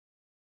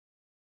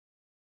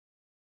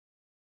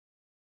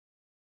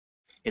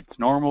It's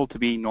normal to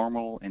be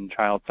normal in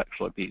child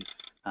sexual abuse.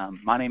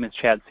 My name is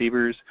Chad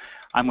Sievers.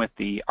 I'm with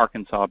the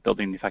Arkansas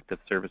Building Effective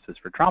Services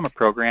for Trauma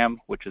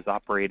program, which is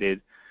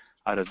operated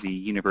out of the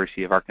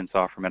University of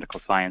Arkansas for Medical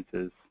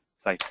Sciences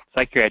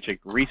Psychiatric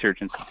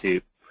Research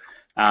Institute.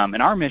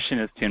 And our mission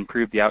is to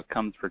improve the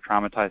outcomes for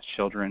traumatized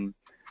children,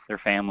 their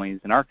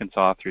families in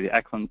Arkansas through the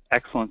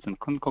excellence in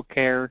clinical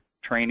care,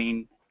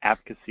 training,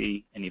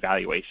 advocacy, and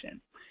evaluation.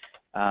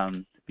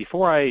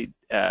 Before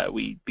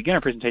we begin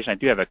our presentation, I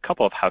do have a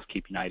couple of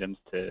housekeeping items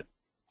to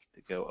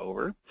go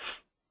over.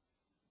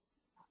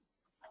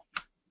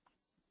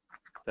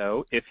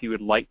 So if you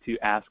would like to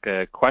ask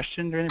a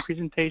question during the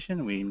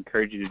presentation, we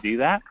encourage you to do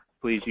that.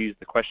 Please use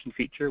the question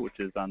feature, which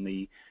is on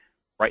the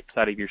right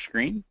side of your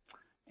screen.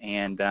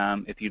 And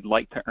if you'd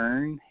like to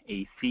earn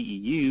a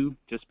CEU,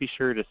 just be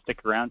sure to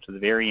stick around to the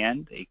very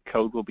end. A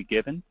code will be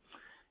given,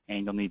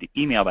 and you'll need to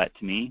email that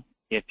to me.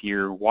 If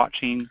you're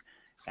watching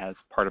as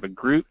part of a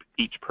group,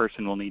 each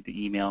person will need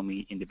to email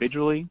me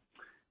individually.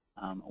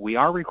 We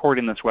are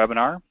recording this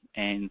webinar,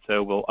 and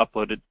so we'll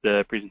upload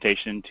the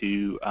presentation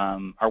to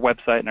our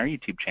website and our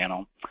YouTube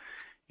channel.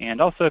 And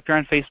also, if you're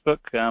on Facebook,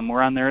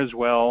 we're on there as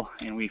well,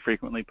 and we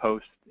frequently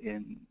post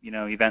in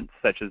events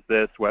such as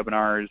this,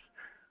 webinars,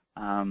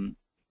 on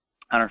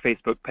our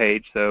Facebook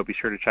page, so be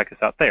sure to check us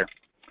out there.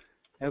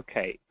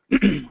 Okay,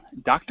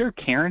 Dr.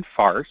 Karen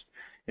Farst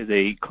is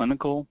a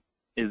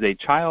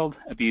child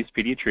abuse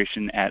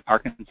pediatrician at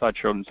Arkansas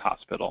Children's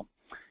Hospital.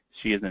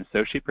 She is an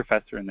associate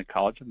professor in the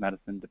College of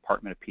Medicine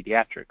Department of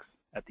Pediatrics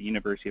at the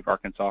University of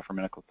Arkansas for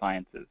Medical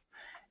Sciences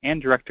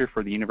and director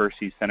for the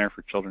University's Center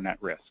for Children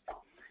at Risk.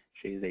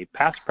 She is a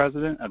past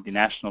president of the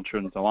National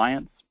Children's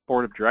Alliance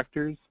Board of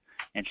Directors,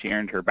 and she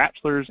earned her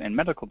bachelor's and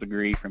medical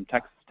degree from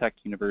Texas Tech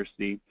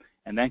University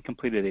and then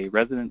completed a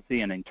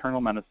residency in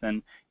internal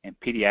medicine and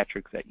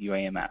pediatrics at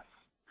UAMS.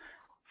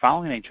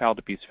 Following a child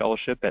abuse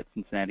fellowship at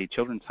Cincinnati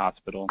Children's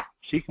Hospital,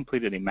 she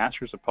completed a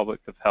Master's of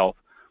Public Health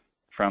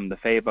from the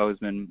Faye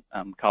Bozeman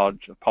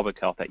College of Public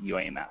Health at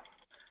UAMS.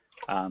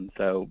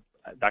 So,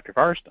 Dr.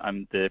 Farst,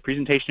 the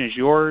presentation is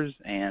yours,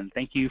 and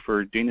thank you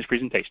for doing this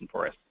presentation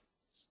for us.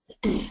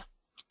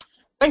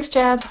 Thanks,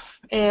 Chad,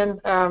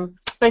 and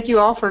thank you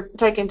all for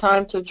taking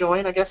time to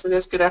join. I guess it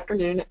is good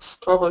afternoon. It's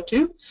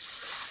 12:02.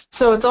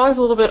 So it's always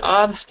a little bit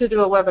odd to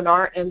do a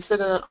webinar and sit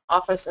in an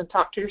office and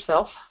talk to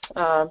yourself.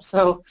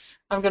 So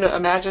I'm going to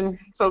imagine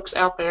folks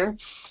out there.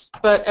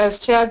 But as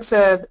Chad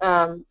said,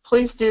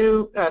 please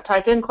do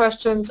type in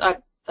questions. I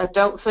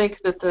don't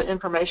think that the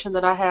information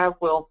that I have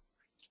will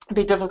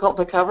be difficult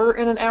to cover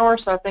in an hour,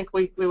 so I think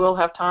we will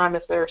have time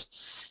if there's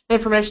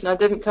information I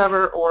didn't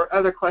cover or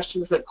other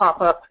questions that pop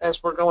up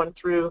as we're going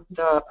through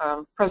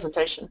the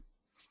presentation.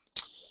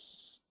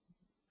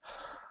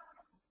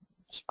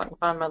 If I can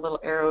find my little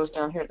arrows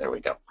down here, there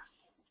we go.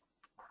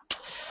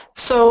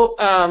 So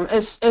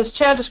as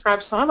Chad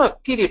described, so I'm a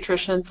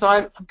pediatrician, so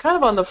I'm kind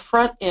of on the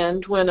front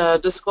end when a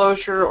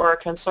disclosure or a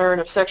concern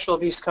of sexual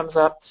abuse comes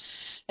up.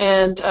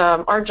 And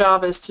our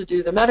job is to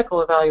do the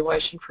medical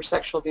evaluation for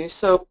sexual abuse.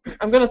 So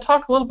I'm going to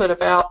talk a little bit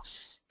about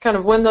kind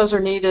of when those are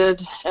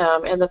needed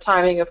and the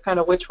timing of kind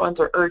of which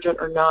ones are urgent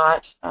or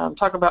not,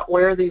 talk about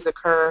where these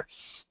occur,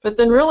 but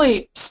then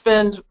really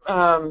spend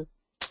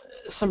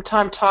some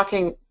time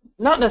talking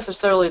not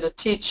necessarily to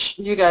teach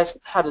you guys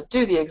how to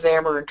do the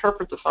exam or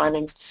interpret the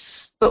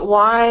findings, but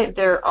why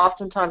there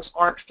oftentimes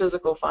aren't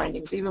physical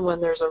findings, even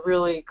when there's a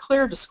really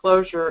clear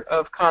disclosure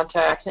of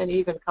contact and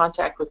even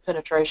contact with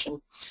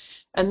penetration.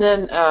 And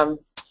then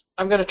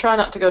I'm going to try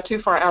not to go too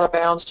far out of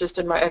bounds just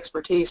in my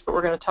expertise, but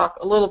we're going to talk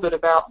a little bit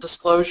about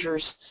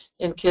disclosures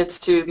in kids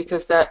too,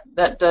 because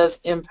that does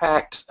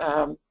impact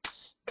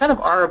kind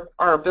of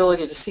our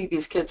ability to see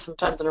these kids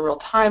sometimes in a real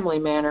timely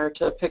manner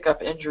to pick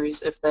up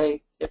injuries if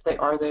they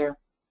are there.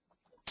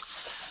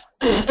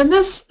 And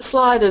this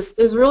slide is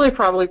really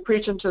probably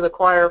preaching to the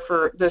choir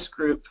for this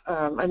group.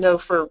 I know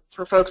for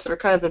folks that are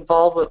kind of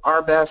involved with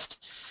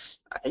ARBEST,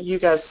 you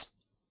guys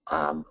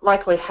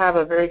likely have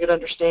a very good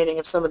understanding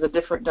of some of the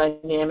different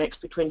dynamics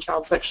between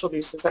child sexual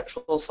abuse and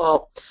sexual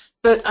assault.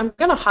 But I'm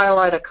going to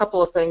highlight a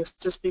couple of things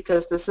just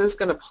because this is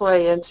going to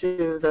play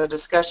into the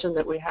discussion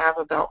that we have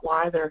about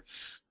why there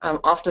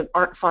often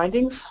aren't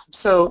findings.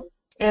 So,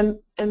 and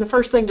the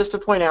first thing just to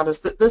point out is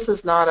that this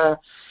is not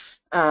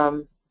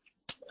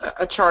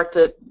a chart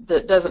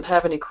that doesn't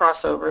have any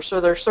crossover. So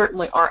there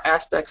certainly are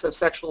aspects of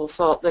sexual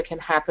assault that can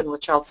happen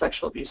with child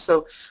sexual abuse.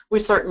 So we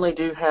certainly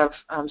do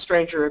have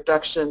stranger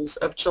abductions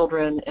of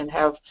children and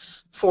have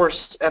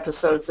forced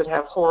episodes that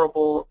have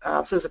horrible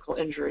physical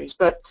injuries.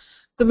 But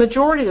the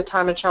majority of the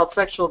time in child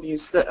sexual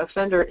abuse, the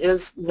offender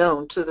is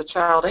known to the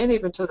child and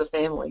even to the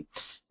family.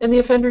 And the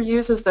offender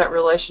uses that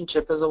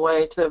relationship as a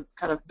way to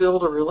kind of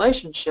build a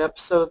relationship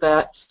so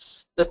that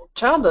the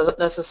child doesn't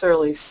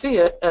necessarily see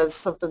it as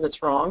something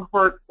that's wrong.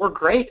 We're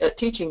great at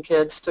teaching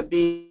kids to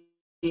be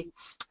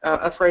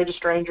afraid of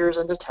strangers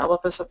and to tell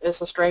if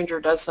a stranger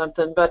does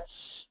something. But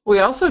we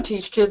also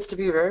teach kids to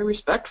be very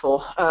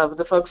respectful of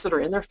the folks that are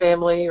in their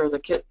family or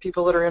the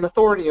people that are in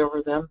authority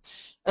over them.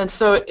 And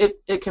so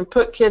it can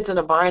put kids in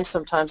a bind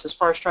sometimes as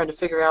far as trying to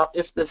figure out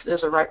if this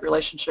is a right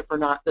relationship or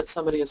not that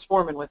somebody is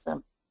forming with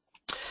them.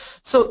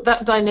 So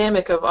that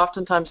dynamic of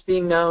oftentimes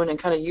being known and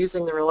kind of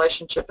using the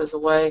relationship as a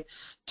way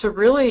to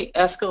really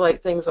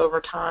escalate things over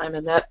time,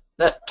 and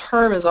that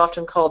term is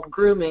often called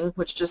grooming,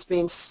 which just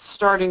means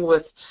starting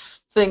with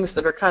things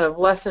that are kind of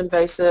less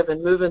invasive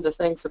and moving to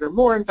things that are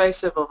more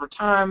invasive over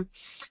time.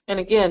 And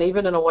again,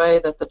 even in a way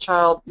that the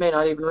child may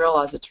not even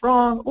realize it's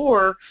wrong,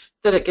 or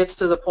that it gets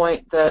to the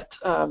point that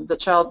the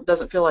child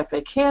doesn't feel like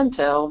they can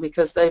tell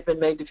because they've been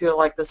made to feel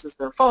like this is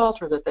their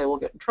fault or that they will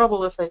get in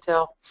trouble if they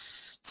tell.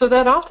 So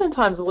that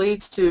oftentimes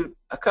leads to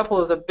a couple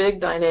of the big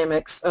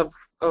dynamics of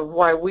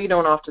why we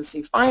don't often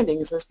see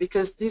findings, is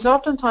because these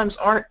oftentimes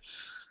aren't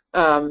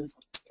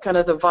kind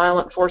of the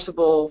violent,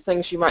 forcible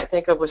things you might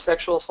think of with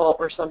sexual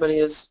assault, where somebody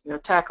is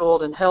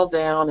tackled and held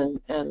down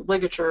and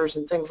ligatures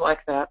and things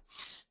like that.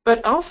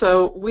 But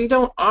also, we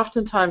don't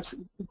oftentimes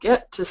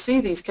get to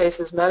see these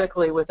cases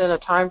medically within a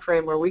time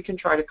frame where we can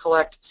try to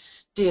collect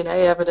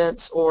DNA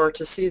evidence, or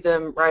to see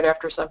them right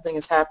after something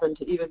has happened,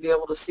 to even be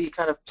able to see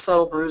kind of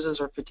subtle bruises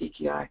or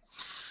petechiae.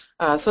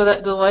 So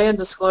that delay in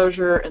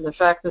disclosure and the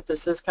fact that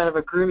this is kind of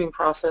a grooming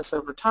process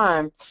over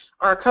time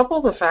are a couple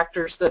of the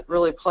factors that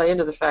really play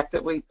into the fact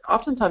that we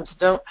oftentimes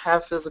don't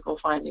have physical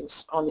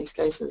findings on these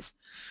cases.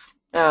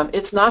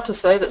 It's not to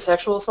say that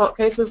sexual assault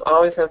cases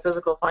always have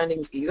physical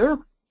findings either.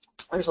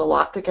 There's a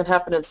lot that can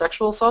happen in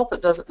sexual assault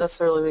that doesn't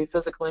necessarily leave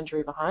physical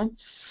injury behind.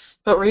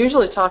 But we're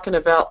usually talking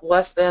about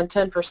less than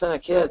 10%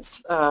 of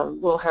kids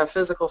will have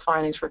physical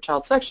findings for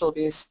child sexual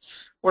abuse,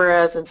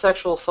 whereas in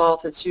sexual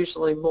assault it's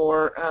usually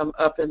more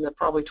up in the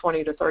probably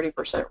 20 to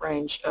 30%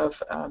 range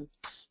of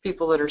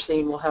people that are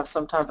seen will have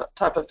some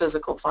type of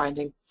physical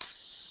finding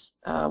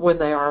when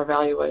they are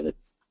evaluated.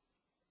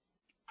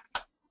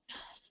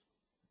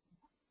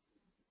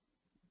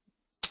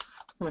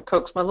 I'm going to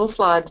coax my little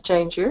slide to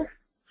change here.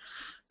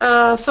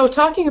 So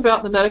talking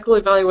about the medical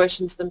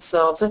evaluations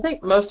themselves, I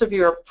think most of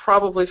you are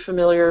probably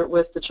familiar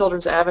with the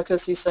Children's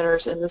Advocacy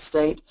Centers in the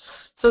state.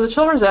 So the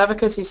Children's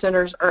Advocacy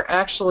Centers are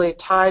actually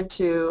tied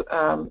to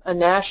a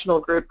national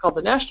group called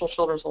the National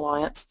Children's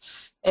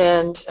Alliance,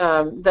 and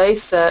they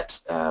set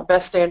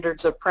best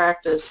standards of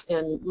practice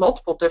in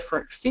multiple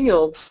different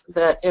fields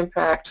that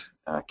impact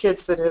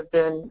kids that have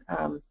been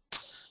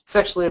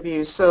sexually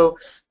abused. So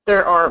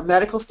there are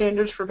medical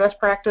standards for best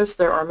practice.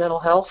 There are mental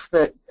health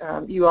that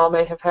you all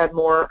may have had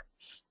more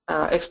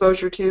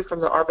exposure to from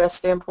the ARBEST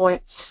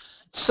standpoint.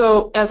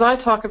 So as I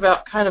talk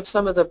about kind of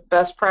some of the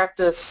best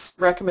practice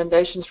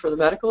recommendations for the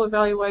medical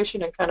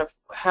evaluation and kind of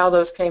how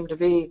those came to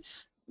be,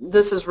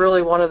 this is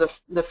really one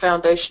of the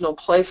foundational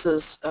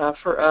places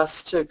for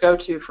us to go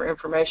to for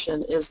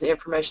information, is the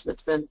information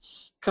that's been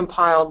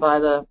compiled by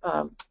the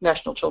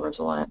National Children's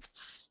Alliance.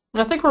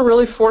 And I think we're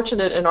really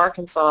fortunate in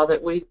Arkansas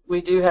that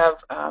we do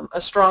have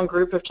a strong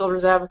group of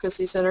children's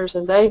advocacy centers,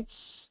 and they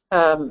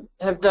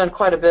have done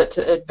quite a bit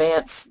to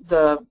advance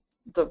the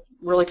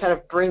really kind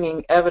of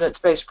bringing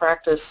evidence-based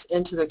practice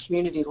into the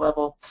community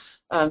level.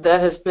 That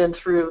has been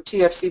through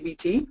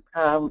TFCBT.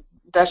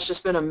 That's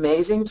just been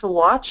amazing to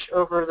watch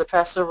over the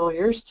past several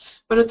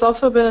years, but it's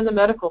also been in the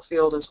medical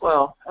field as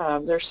well.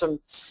 There's some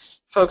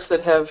folks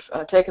that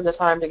have taken the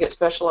time to get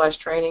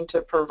specialized training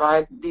to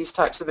provide these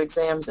types of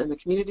exams in the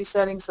community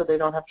setting so they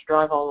don't have to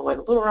drive all the way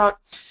to Little Rock.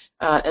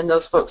 And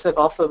those folks have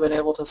also been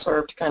able to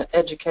serve to kind of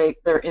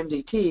educate their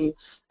MDT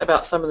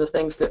about some of the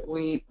things that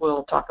we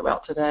will talk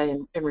about today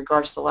in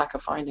regards to lack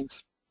of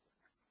findings.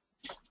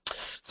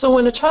 So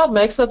when a child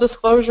makes a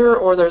disclosure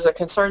or there's a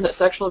concern that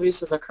sexual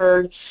abuse has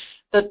occurred,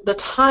 the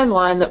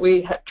timeline that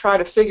we try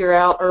to figure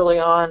out early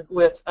on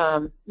with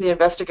the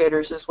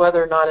investigators is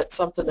whether or not it's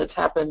something that's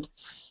happened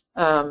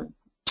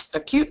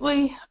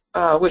acutely,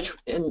 which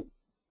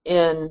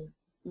in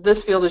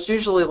this field is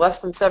usually less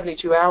than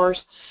 72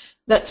 hours.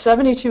 That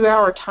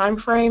 72-hour time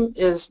frame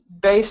is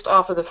based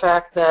off of the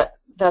fact that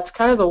that's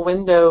kind of the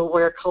window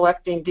where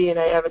collecting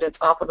DNA evidence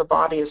off of the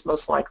body is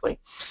most likely.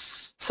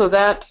 So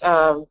that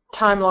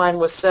timeline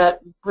was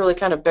set really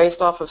kind of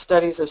based off of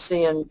studies of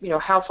seeing,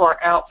 how far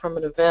out from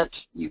an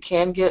event you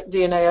can get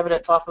DNA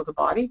evidence off of the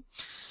body.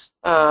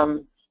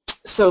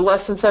 So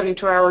less than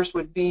 72 hours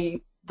would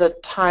be the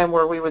time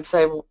where we would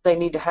say, well, they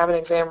need to have an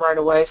exam right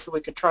away so we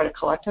could try to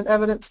collect an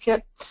evidence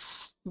kit.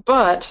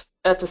 But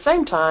at the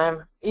same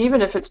time,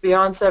 even if it's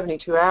beyond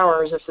 72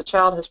 hours, if the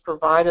child has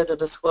provided a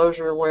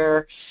disclosure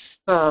where,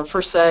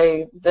 for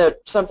say, that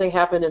something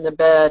happened in the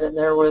bed and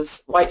there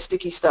was white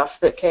sticky stuff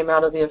that came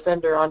out of the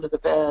offender onto the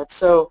bed.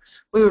 So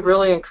we would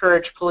really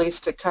encourage police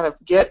to kind of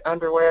get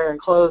underwear and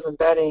clothes and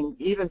bedding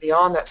even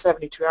beyond that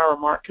 72-hour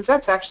mark, because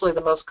that's actually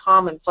the most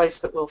common place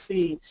that we'll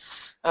see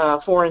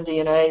foreign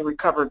DNA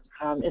recovered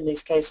in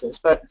these cases.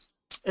 But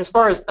as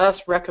far as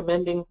us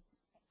recommending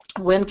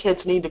when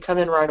kids need to come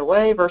in right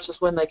away versus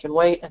when they can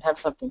wait and have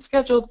something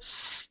scheduled,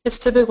 it's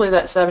typically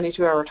that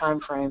 72-hour time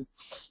frame.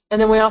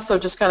 And then we also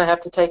just kind of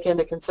have to take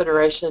into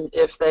consideration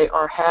if they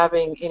are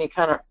having any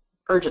kind of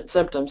urgent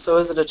symptoms. So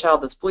is it a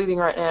child that's bleeding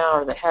right now?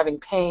 Are they having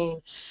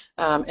pain?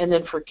 And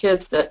then for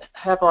kids that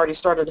have already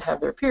started to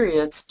have their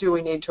periods, do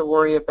we need to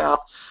worry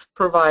about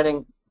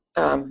providing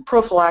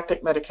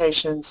prophylactic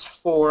medications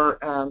for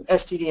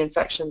STD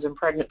infections in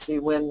pregnancy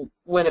when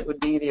it would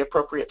be the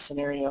appropriate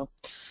scenario?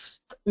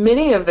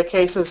 Many of the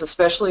cases,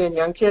 especially in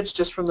young kids,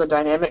 just from the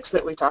dynamics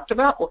that we talked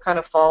about, will kind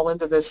of fall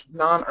into this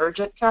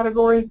non-urgent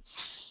category.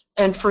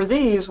 And for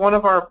these, one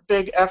of our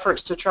big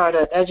efforts to try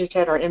to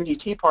educate our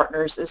MDT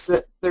partners is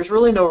that there's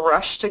really no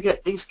rush to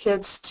get these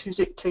kids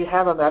to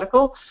have a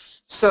medical.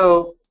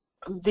 So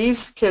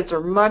these kids are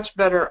much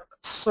better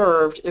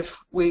served if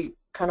we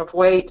kind of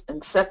wait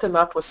and set them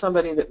up with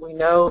somebody that we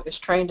know is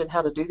trained in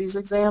how to do these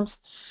exams.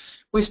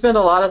 We spend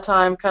a lot of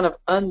time kind of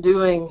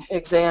undoing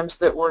exams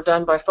that were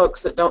done by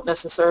folks that don't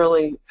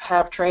necessarily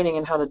have training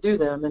in how to do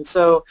them. And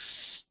so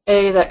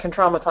A, that can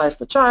traumatize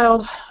the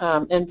child,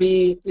 and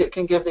B, it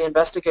can give the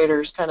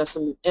investigators kind of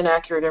some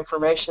inaccurate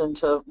information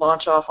to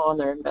launch off on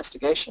their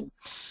investigation.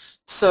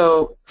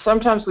 So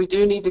sometimes we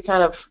do need to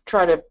kind of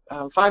try to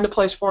find a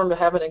place for them to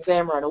have an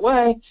exam right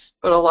away,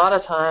 but a lot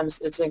of times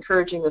it's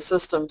encouraging the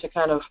system to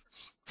kind of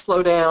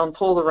slow down,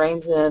 pull the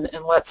reins in,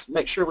 and let's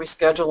make sure we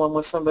schedule them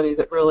with somebody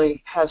that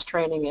really has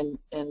training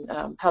in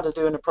how to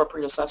do an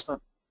appropriate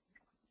assessment.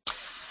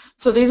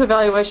 So these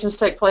evaluations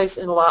take place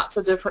in lots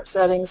of different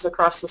settings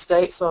across the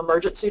state. So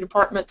emergency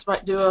departments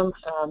might do them.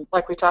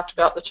 Like we talked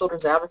about, the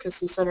children's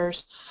advocacy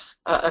centers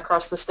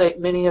across the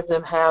state, many of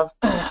them have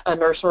a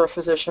nurse or a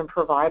physician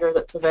provider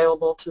that's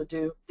available to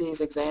do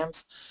these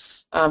exams.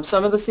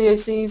 Some of the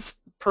CACs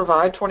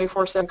provide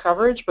 24/7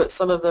 coverage, but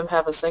some of them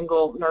have a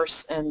single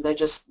nurse and they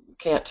just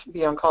can't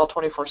be on call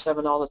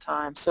 24/7 all the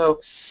time.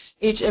 So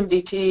each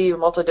MDT or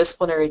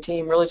multidisciplinary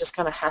team really just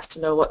kind of has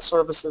to know what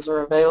services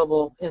are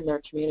available in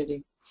their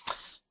community.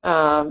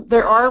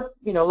 There are,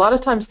 a lot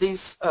of times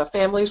these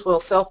families will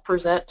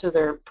self-present to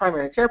their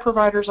primary care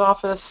provider's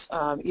office,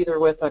 either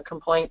with a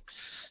complaint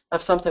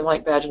of something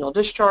like vaginal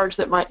discharge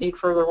that might need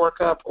further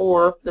workup,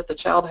 or that the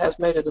child has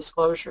made a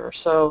disclosure.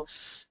 So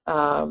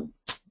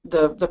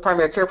the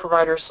primary care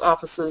provider's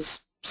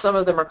offices, some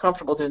of them are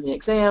comfortable doing the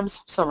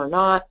exams, some are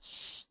not.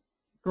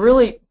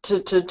 Really,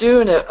 to do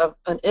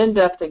an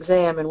in-depth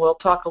exam, and we'll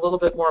talk a little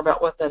bit more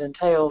about what that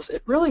entails,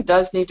 it really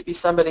does need to be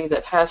somebody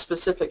that has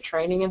specific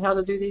training in how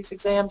to do these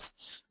exams.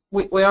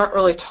 We aren't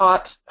really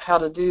taught how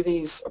to do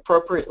these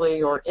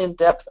appropriately or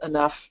in-depth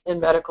enough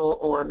in medical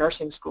or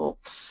nursing school.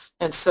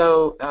 And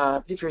so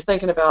if you're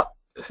thinking about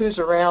who's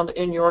around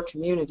in your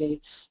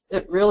community,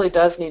 it really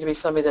does need to be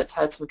somebody that's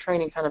had some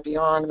training kind of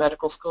beyond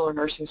medical school or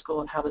nursing school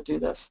on how to do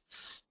this.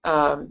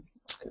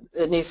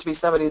 It needs to be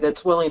somebody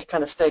that's willing to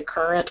kind of stay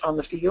current on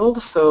the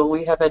field. So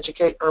we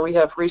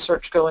have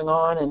research going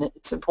on, and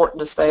it's important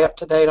to stay up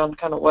to date on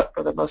kind of what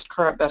are the most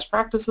current best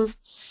practices.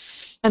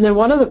 And then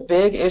one of the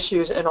big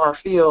issues in our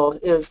field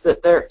is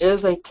that there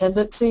is a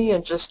tendency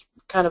and just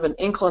kind of an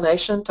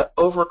inclination to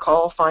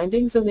overcall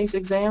findings in these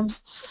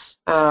exams.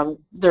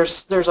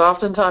 There's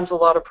oftentimes a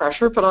lot of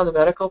pressure put on the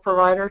medical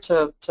provider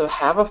to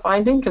have a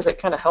finding, because it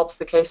kind of helps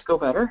the case go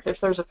better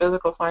if there's a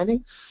physical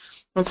finding.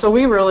 And so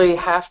we really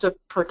have to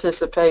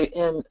participate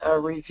in a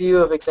review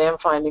of exam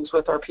findings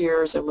with our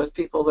peers and with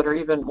people that are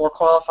even more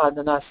qualified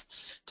than us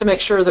to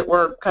make sure that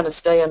we're kind of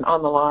staying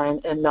on the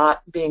line and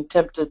not being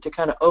tempted to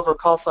kind of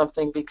overcall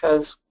something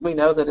because we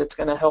know that it's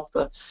going to help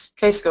the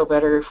case go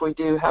better if we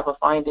do have a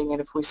finding. And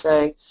if we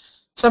say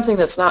something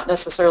that's not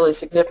necessarily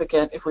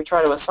significant, if we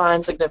try to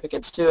assign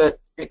significance to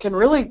it, it can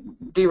really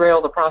derail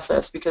the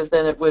process, because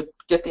then it would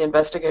get the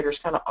investigators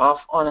kind of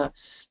off on a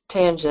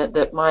tangent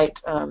that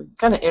might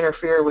kind of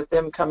interfere with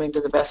them coming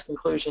to the best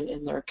conclusion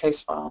in their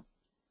case file.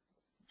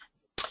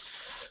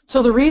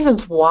 So the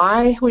reasons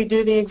why we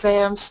do the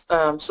exams,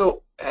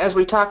 so as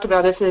we talked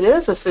about, if it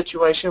is a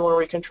situation where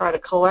we can try to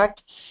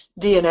collect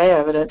DNA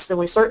evidence, then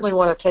we certainly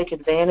want to take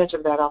advantage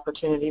of that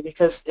opportunity,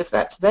 because if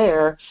that's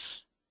there,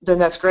 then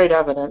that's great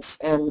evidence,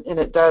 and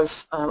it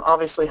does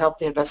obviously help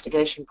the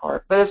investigation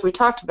part. But as we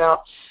talked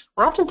about,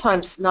 we're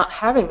oftentimes not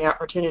having the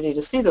opportunity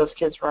to see those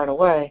kids right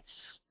away.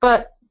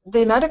 But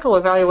the medical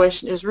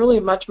evaluation is really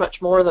much,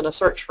 much more than a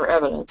search for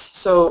evidence.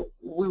 So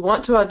we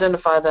want to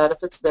identify that if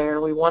it's there.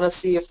 We want to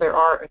see if there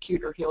are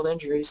acute or healed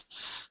injuries.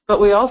 But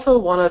we also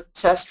want to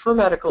test for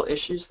medical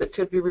issues that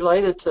could be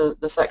related to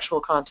the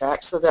sexual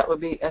contact, so that would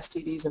be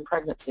STDs and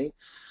pregnancy.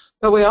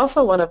 But we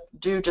also want to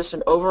do just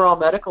an overall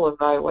medical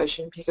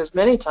evaluation, because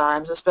many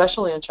times,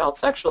 especially in child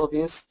sexual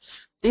abuse,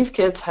 these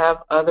kids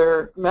have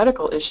other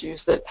medical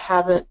issues that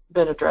haven't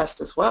been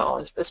addressed as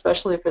well,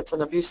 especially if it's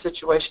an abuse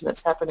situation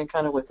that's happening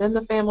kind of within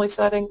the family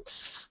setting.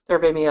 There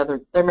may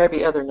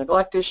be other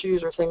neglect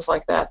issues or things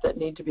like that that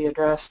need to be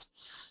addressed.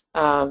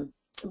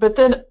 But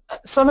then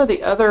some of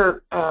the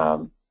other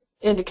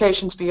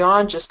indications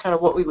beyond just kind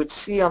of what we would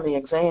see on the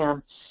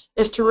exam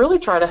is to really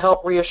try to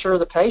help reassure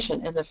the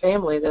patient and the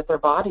family that their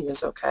body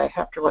is okay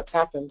after what's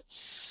happened.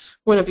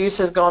 when abuse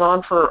has gone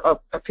on for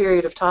a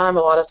period of time,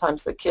 a lot of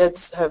times the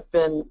kids have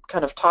been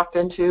kind of talked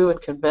into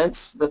and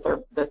convinced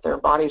that their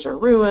bodies are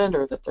ruined,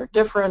 or that they're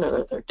different, or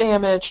that they're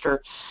damaged,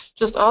 or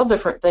just all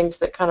different things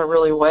that kind of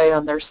really weigh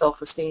on their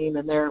self-esteem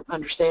and their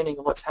understanding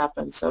of what's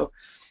happened. So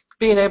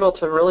being able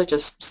to really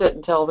just sit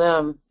and tell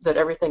them that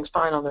everything's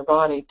fine on their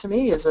body, to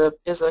me, is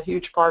a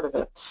huge part of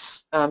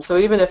it. So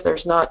even if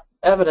there's not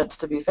evidence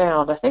to be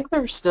found, I think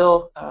there's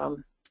still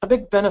a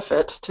big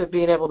benefit to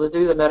being able to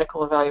do the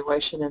medical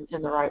evaluation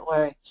in the right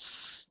way.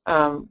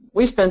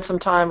 We spend some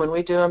time when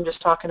we do them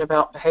just talking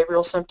about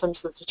behavioral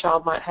symptoms that the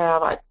child might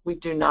have. We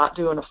do not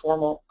do a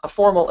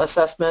formal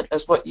assessment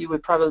as what you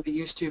would probably be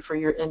used to for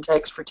your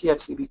intakes for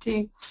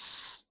TFCBT,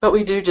 but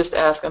we do just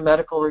ask a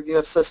medical review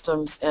of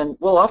systems, and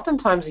we'll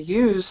oftentimes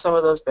use some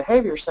of those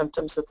behavior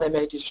symptoms that they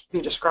may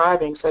be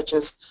describing, such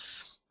as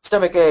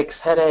stomach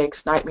aches,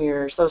 headaches,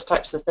 nightmares, those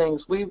types of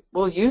things. We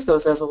will use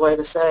those as a way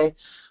to say,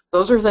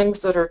 those are things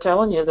that are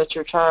telling you that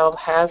your child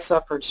has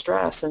suffered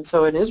stress, and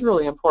so it is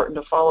really important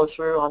to follow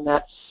through on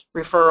that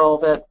referral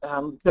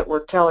that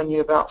we're telling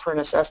you about for an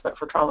assessment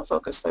for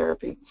trauma-focused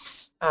therapy.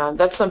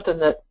 That's something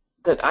that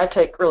I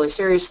take really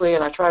seriously,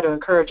 and I try to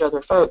encourage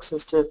other folks,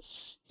 is to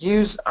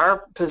use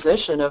our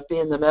position of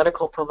being the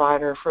medical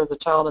provider for the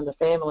child and the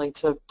family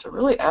to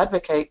really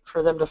advocate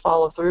for them to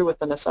follow through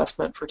with an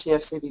assessment for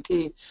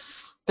TFCBT,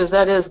 because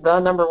that is the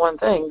 #1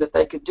 thing that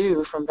they could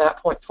do from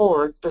that point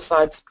forward,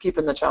 besides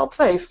keeping the child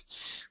safe,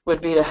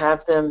 would be to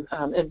have them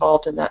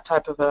involved in that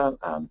type of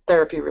a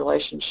therapy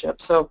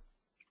relationship. So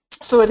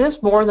it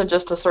is more than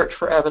just a search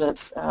for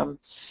evidence.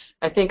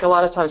 I think a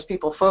lot of times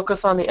people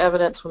focus on the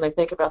evidence when they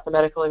think about the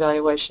medical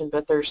evaluation,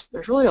 but there's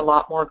really a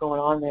lot more going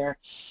on there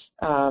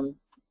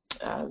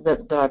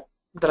that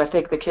I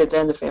think the kids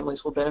and the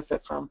families will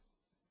benefit from.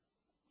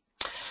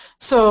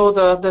 So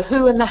the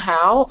who and the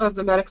how of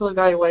the medical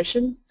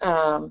evaluation,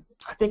 I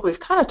think we've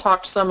kind of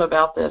talked some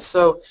about this.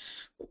 So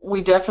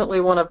we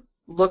definitely want to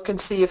look and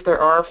see if there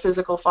are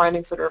physical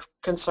findings that are of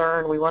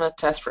concern. We want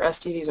to test for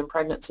STDs and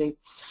pregnancy.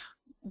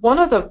 One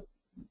of the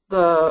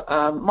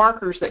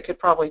markers that could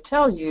probably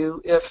tell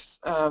you if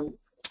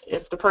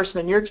the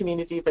person in your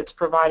community that's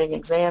providing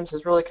exams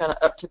is really kind of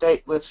up to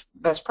date with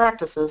best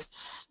practices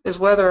is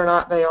whether or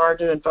not they are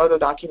doing photo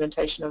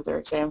documentation of their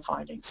exam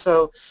findings.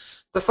 So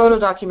the photo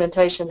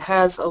documentation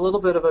has a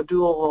little bit of a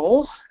dual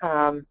role.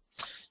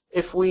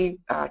 If we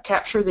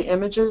capture the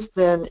images,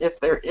 then if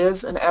there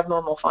is an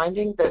abnormal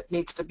finding that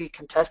needs to be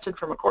contested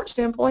from a court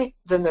standpoint,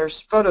 then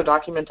there's photo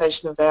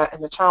documentation of that,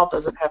 and the child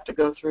doesn't have to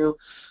go through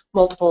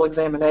multiple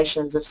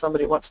examinations if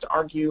somebody wants to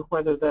argue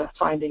whether the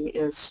finding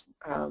is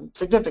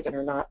significant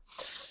or not.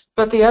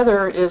 But the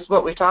other is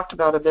what we talked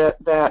about a bit,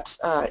 that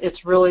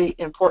it's really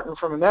important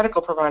from a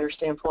medical provider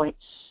standpoint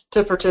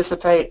to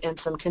participate in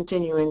some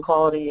continuing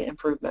quality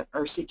improvement,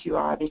 or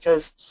CQI,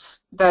 because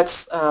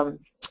that's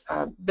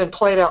been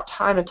played out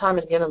time and time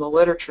again in the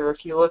literature.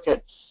 If you look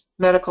at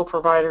medical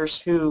providers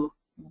who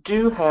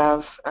do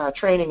have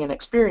training and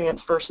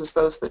experience versus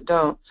those that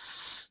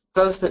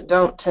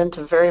don't tend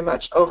to very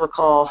much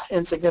overcall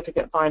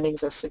insignificant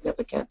findings as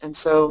significant. And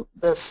so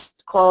this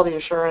quality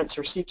assurance,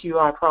 or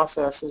CQI,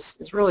 process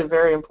is really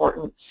very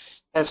important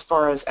as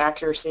far as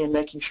accuracy and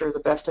making sure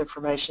the best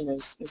information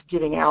is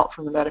getting out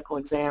from the medical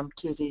exam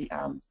to the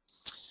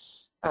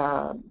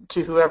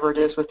to whoever it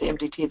is with the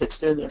MDT that's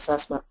doing the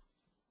assessment.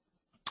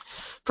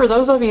 For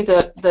those of you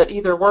that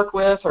either work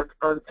with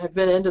or have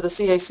been into the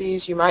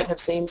CACs, you might have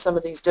seen some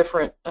of these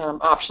different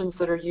options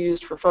that are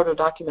used for photo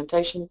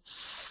documentation.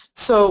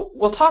 So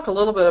we'll talk a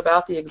little bit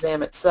about the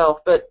exam itself,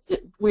 but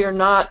we are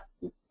not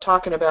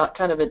talking about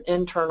kind of an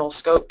internal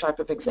scope type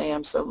of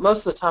exam. So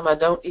most of the time I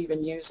don't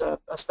even use a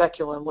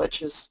speculum,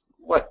 which is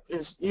what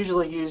is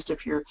usually used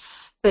if you're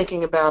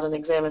thinking about an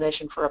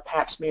examination for a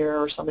pap smear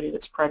or somebody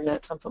that's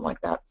pregnant, something like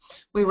that.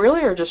 We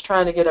really are just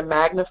trying to get a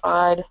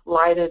magnified,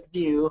 lighted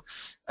view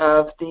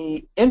of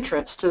the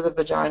entrance to the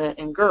vagina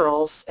in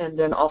girls, and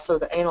then also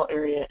the anal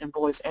area in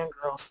boys and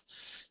girls.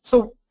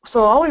 So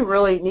all we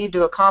really need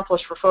to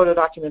accomplish for photo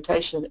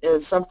documentation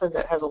is something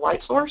that has a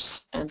light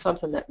source and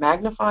something that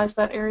magnifies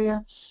that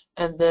area,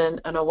 and then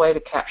a way to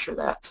capture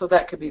that. So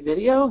that could be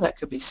video, that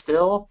could be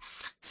still.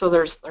 So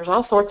there's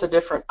all sorts of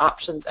different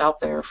options out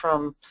there,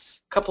 from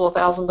a couple of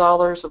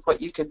 $1,000s of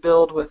what you could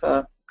build with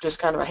just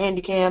kind of a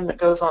handy cam that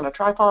goes on a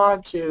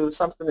tripod, to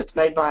something that's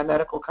made by a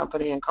medical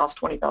company and costs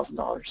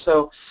 $20,000.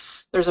 So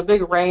there's a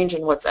big range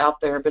in what's out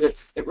there, but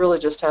it really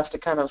just has to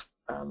kind of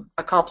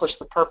accomplish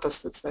the purpose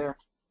that's there.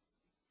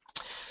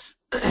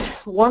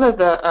 One of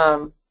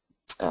the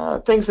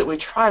things that we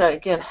try to,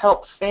 again,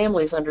 help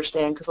families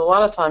understand, because a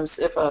lot of times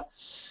if a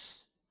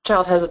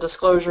child has a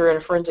disclosure in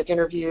a forensic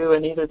interview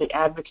and either the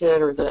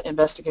advocate or the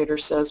investigator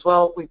says,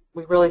 well, we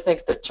really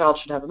think that child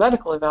should have a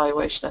medical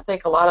evaluation, I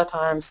think a lot of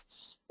times,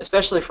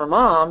 especially for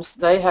moms,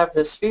 they have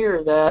this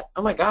fear that,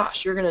 oh my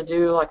gosh, you're going to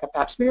do like a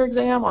pap smear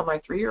exam on my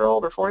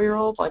 3-year-old or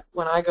 4-year-old, like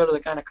when I go to the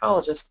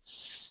gynecologist.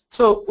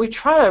 So we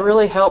try to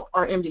really help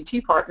our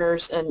MDT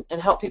partners and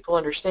help people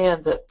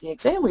understand that the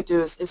exam we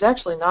do is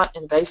actually not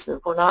invasive.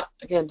 We're not,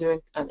 again,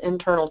 doing an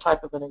internal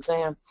type of an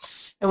exam.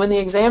 And when the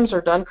exams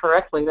are done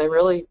correctly,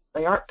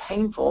 they aren't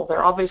painful.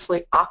 They're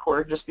obviously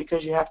awkward just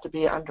because you have to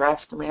be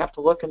undressed and we have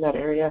to look in that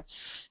area.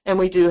 And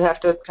we do have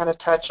to kind of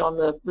touch on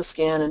the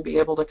skin and be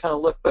able to kind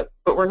of look. But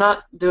we're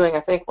not doing, I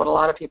think, what a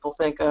lot of people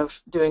think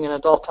of doing an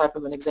adult type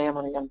of an exam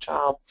on a young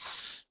child.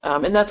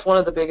 And that's one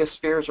of the biggest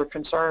fears or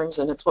concerns,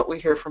 and it's what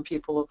we hear from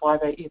people of why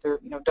they either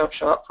don't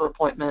show up for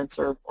appointments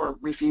or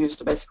refuse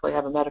to basically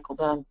have a medical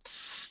done.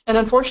 And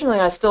unfortunately,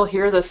 I still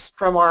hear this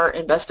from our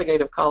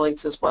investigative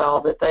colleagues as well,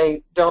 that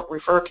they don't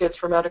refer kids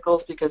for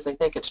medicals because they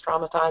think it's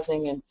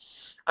traumatizing. And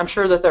I'm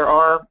sure that there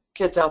are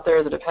kids out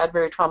there that have had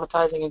very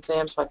traumatizing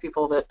exams by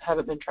people that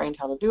haven't been trained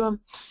how to do them.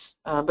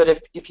 But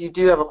if you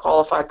do have a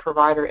qualified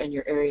provider in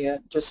your area,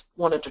 just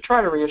wanted to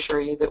try to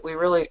reassure you that we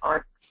really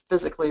aren't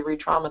physically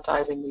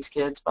re-traumatizing these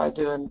kids by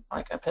doing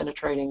like a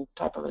penetrating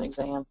type of an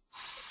exam.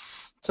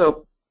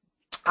 So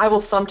I will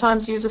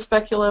sometimes use a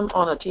speculum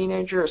on a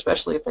teenager,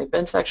 especially if they've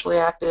been sexually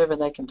active and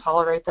they can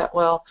tolerate that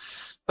well,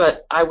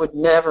 but I would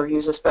never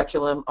use a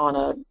speculum on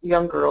a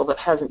young girl that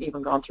hasn't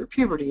even gone through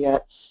puberty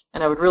yet,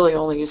 and I would really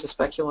only use a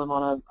speculum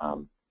on a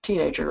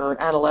teenager or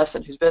an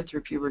adolescent who's been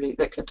through puberty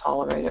that could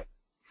tolerate it.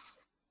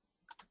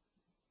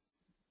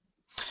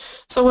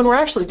 So when we're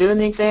actually doing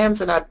the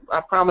exams, and I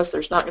promise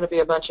there's not going to be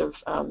a bunch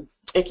of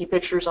icky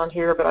pictures on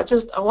here, but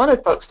I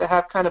wanted folks to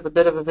have kind of a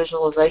bit of a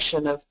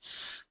visualization of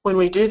when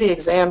we do the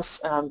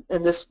exams,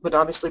 and this would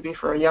obviously be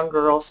for a young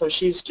girl, so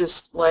she's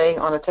just laying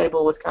on a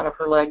table with kind of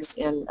her legs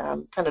in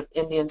kind of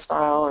Indian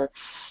style, or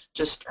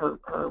just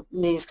her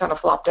knees kind of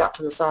flopped out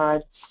to the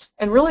side.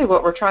 And really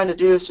what we're trying to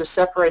do is just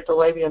separate the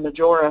labia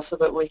majora so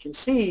that we can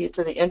see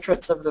to the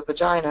entrance of the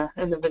vagina,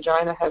 and the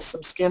vagina has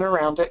some skin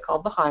around it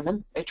called the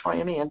hymen,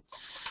 H-Y-M-E-N.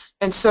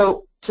 And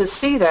so to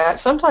see that,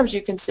 sometimes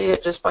you can see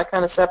it just by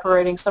kind of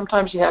separating.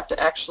 Sometimes you have to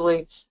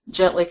actually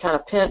gently kind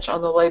of pinch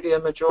on the labia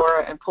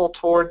majora and pull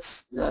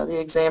towards the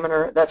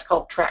examiner. That's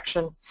called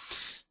traction.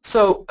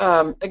 So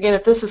again,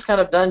 if this is kind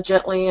of done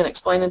gently and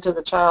explaining to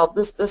the child,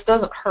 this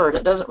doesn't hurt.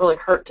 It doesn't really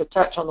hurt to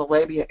touch on the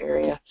labia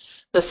area.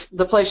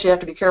 The place you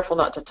have to be careful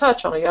not to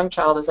touch on a young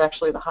child is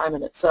actually the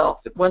hymen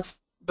itself.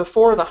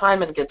 Before the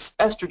hymen gets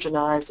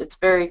estrogenized, it's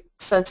very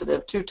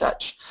sensitive to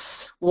touch.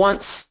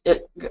 Once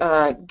it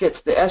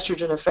gets the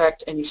estrogen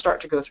effect and you start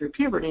to go through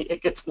puberty,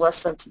 it gets less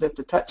sensitive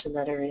to touch in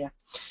that area.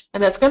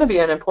 And that's going to be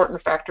an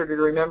important factor to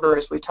remember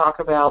as we talk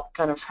about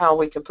kind of how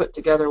we can put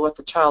together what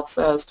the child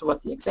says to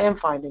what the exam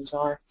findings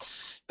are.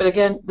 But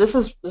again, this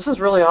is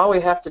really all we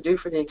have to do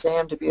for the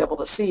exam to be able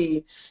to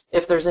see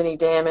if there's any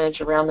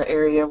damage around the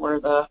area where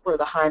the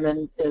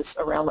hymen is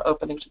around the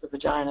opening to the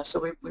vagina. So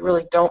we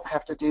really don't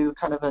have to do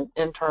kind of an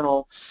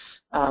internal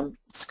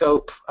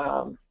scope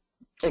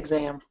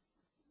exam.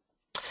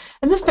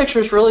 And this picture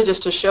is really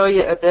just to show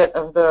you a bit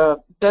of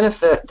the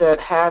benefit that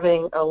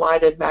having a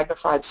lighted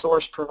magnified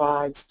source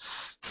provides.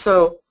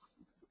 So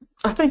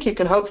I think you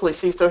can hopefully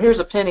see, so here's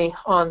a penny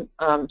on,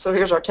 so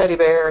here's our teddy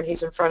bear and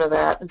he's in front of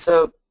that. And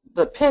so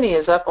the penny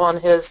is up on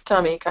his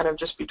tummy, kind of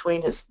just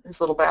between his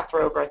little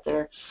bathrobe right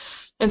there.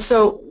 And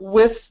so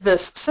with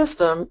this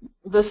system,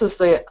 this is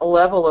the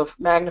level of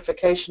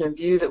magnification and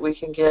view that we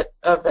can get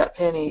of that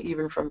penny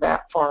even from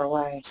that far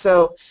away.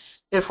 So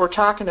if we're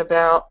talking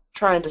about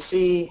trying to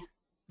see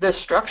this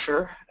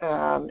structure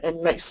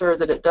and make sure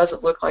that it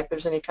doesn't look like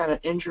there's any kind of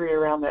injury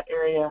around that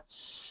area,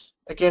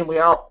 again,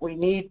 we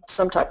need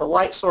some type of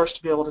light source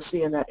to be able to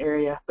see in that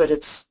area, but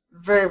it's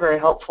very, very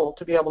helpful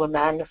to be able to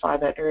magnify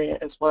that area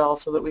as well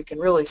so that we can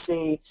really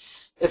see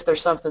if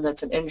there's something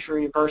that's an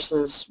injury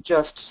versus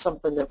just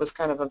something that was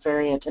kind of a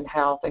variant in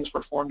how things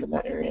were formed in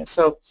that area.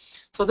 So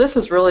this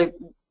is really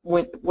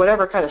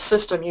whatever kind of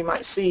system you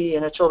might see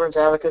in a children's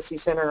advocacy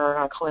center or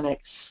in a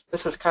clinic,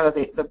 this is kind of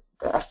the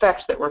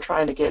effect that we're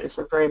trying to get, is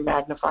a very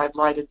magnified,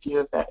 lighted view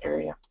of that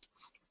area.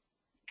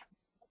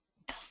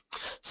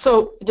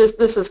 So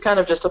this is kind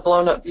of just a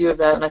blown up view of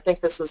that, and I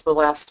think this is the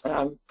last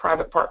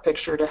private part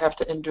picture to have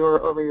to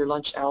endure over your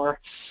lunch hour.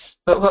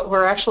 But what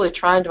we're actually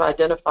trying to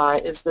identify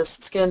is this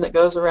skin that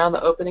goes around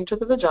the opening to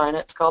the vagina.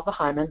 It's called the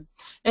hymen.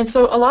 And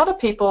so a lot of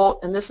people,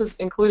 and this is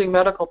including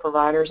medical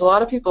providers, a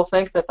lot of people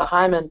think that the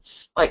hymen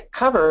like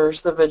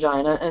covers the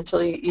vagina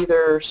until you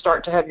either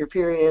start to have your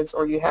periods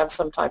or you have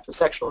some type of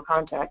sexual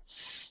contact.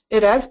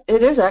 It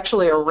is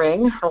actually a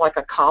ring or like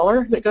a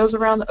collar that goes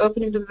around the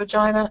opening to the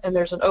vagina, and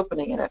there's an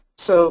opening in it.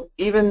 So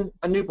even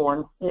a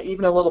newborn,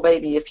 even a little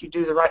baby, if you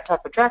do the right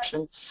type of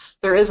traction,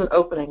 there is an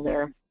opening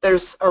there.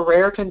 There's a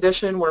rare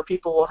condition where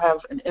people will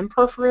have an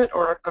imperforate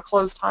or a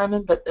closed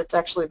hymen, but it's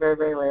actually very,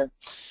 very rare.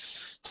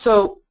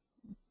 So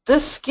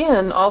this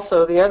skin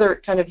also, the other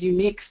kind of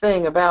unique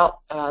thing about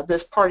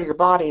this part of your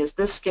body is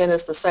this skin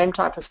is the same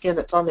type of skin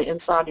that's on the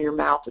inside of your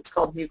mouth. It's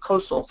called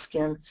mucosal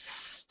skin.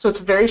 So it's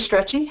very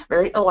stretchy,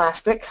 very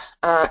elastic,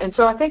 and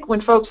so I think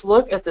when folks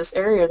look at this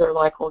area, they're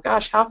like, well,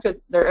 gosh, how could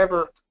there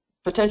ever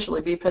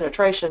potentially be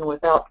penetration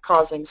without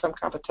causing some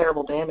kind of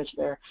terrible damage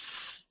there?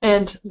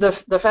 And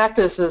the fact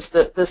is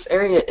that this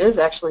area is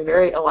actually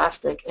very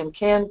elastic and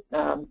can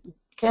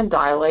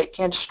dilate,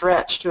 can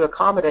stretch to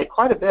accommodate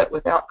quite a bit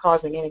without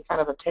causing any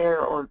kind of a tear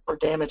or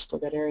damage to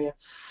that area.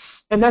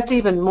 And that's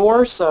even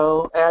more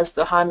so as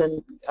the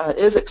hymen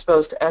is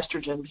exposed to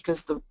estrogen,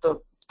 because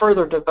the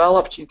further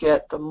developed you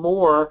get, the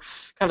more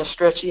kind of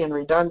stretchy and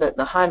redundant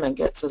the hymen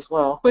gets as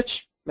well,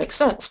 which makes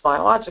sense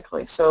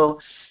biologically. So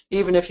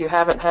even if you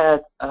haven't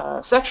had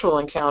a sexual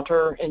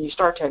encounter and you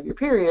start to have your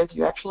periods,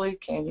 you actually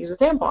can use a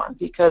tampon,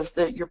 because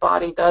your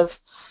body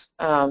does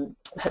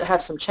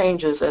have some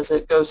changes as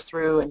it goes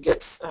through and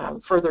gets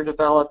further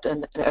developed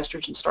and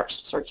estrogen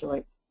starts to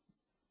circulate.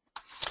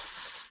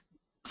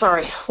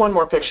 Sorry, one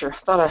more picture.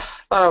 Thought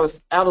I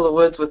was out of the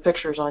woods with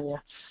pictures on you.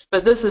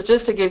 But this is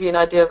just to give you an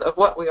idea of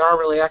what we are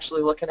really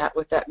actually looking at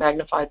with that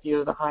magnified view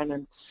of the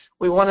hymen.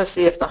 We want to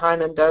see if the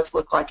hymen does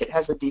look like it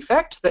has a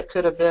defect that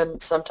could have been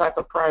some type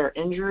of prior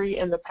injury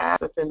in the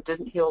past that then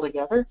didn't heal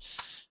together,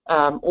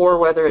 or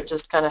whether it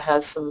just kind of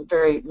has some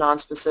very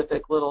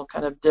nonspecific little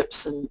kind of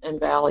dips and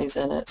valleys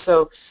in it.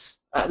 So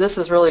this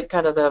is really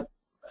kind of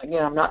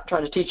again, I'm not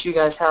trying to teach you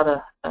guys how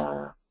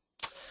to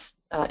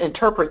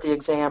interpret the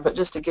exam, but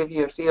just to give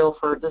you a feel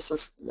for this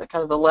is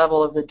kind of the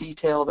level of the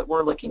detail that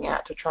we're looking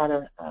at to try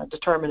to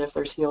determine if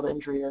there's healed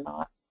injury or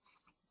not.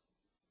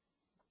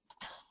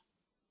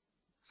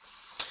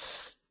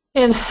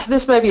 And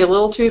this may be a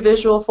little too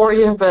visual for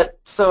you, but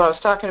so I was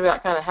talking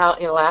about kind of how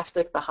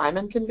elastic the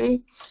hymen can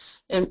be.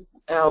 And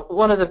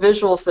one of the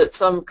visuals that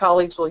some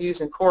colleagues will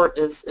use in court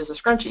is a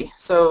scrunchie.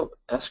 So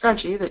a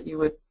scrunchie that you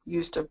would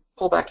use to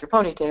pull back your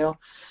ponytail,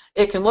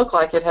 it can look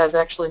like it has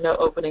actually no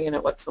opening in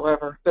it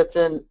whatsoever. But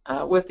then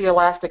with the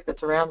elastic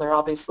that's around there,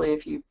 obviously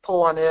if you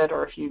pull on it,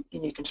 or and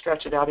you can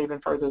stretch it out even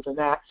further than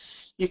that,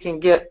 you can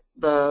get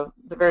the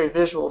very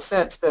visual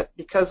sense that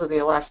because of the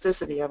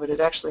elasticity of it, it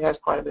actually has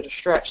quite a bit of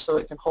stretch, so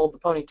it can hold the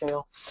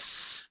ponytail.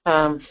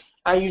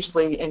 I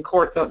usually in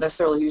court don't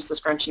necessarily use the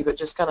scrunchie, but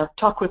just kind of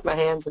talk with my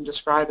hands and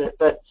describe it.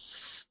 But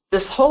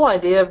this whole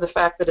idea of the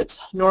fact that it's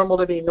normal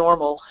to be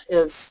normal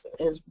is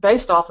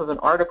based off of an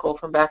article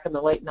from back in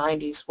the late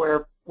 90s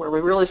where we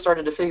really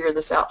started to figure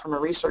this out from a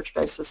research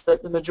basis,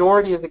 that the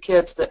majority of the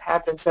kids that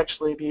have been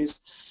sexually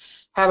abused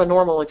have a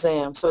normal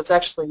exam. So it's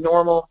actually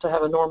normal to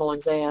have a normal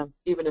exam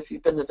even if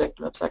you've been the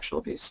victim of sexual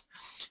abuse.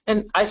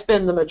 And I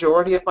spend the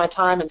majority of my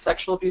time in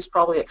sexual abuse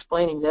probably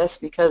explaining this,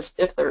 because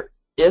if there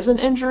is an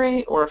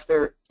injury or if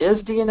there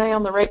is DNA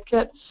on the rape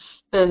kit,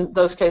 then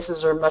those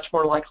cases are much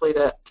more likely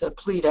to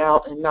plead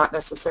out and not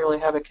necessarily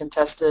have a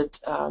contested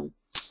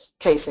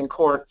case in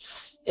court.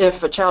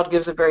 If a child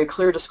gives a very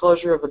clear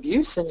disclosure of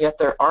abuse and yet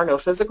there are no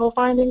physical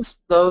findings,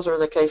 those are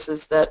the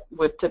cases that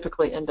would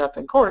typically end up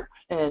in court.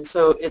 And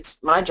so it's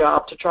my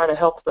job to try to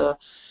help the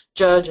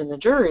judge and the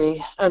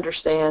jury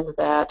understand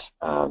that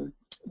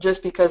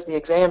just because the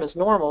exam is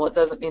normal, it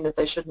doesn't mean that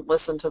they shouldn't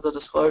listen to the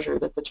disclosure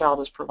that the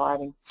child is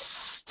providing.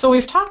 So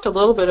we've talked a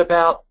little bit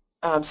about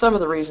some of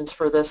the reasons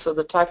for this. So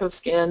the type of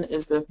skin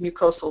is the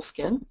mucosal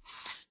skin.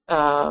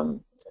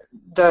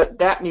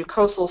 That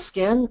mucosal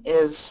skin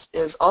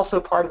is also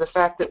part of the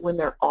fact that when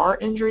there are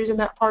injuries in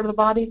that part of the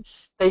body,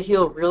 they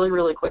heal really,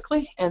 really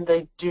quickly, and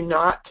they do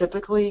not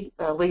typically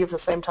leave the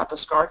same type of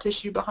scar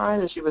tissue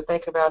behind as you would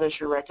think about as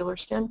your regular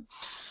skin.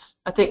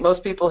 I think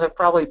most people have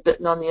probably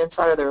bitten on the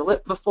inside of their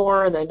lip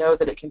before, and they know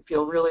that it can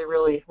feel really,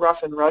 really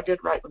rough and rugged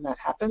right when that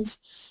happens.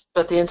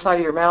 But the inside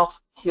of your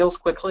mouth heals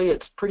quickly.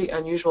 It's pretty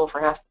unusual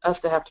for us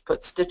to have to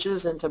put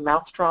stitches into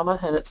mouth trauma,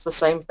 and it's the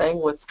same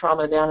thing with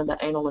trauma down in the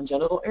anal and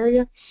genital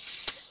area.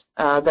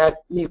 That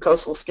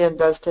mucosal skin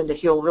does tend to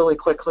heal really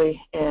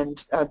quickly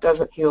and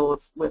doesn't heal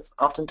with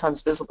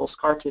oftentimes visible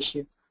scar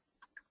tissue.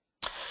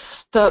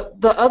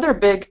 The other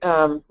big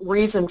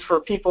reason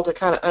for people to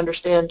kind of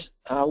understand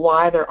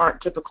why there aren't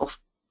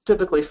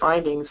typically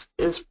findings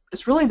is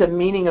really the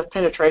meaning of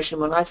penetration.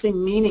 When I say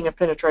meaning of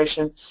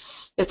penetration,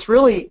 it's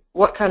really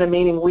what kind of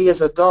meaning we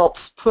as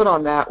adults put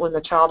on that when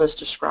the child is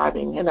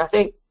describing. And I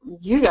think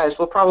you guys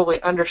will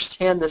probably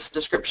understand this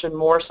description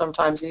more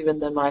sometimes even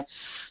than my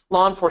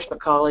law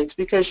enforcement colleagues,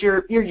 because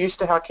you're used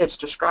to how kids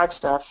describe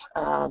stuff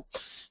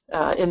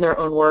in their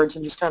own words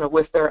and just kind of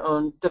with their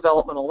own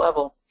developmental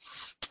level.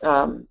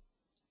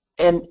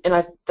 And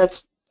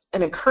that's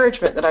an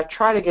encouragement that I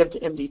try to give to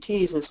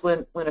MDTs is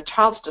when a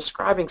child's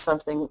describing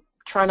something,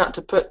 try not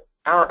to put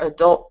our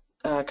adult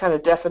kind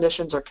of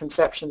definitions or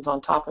conceptions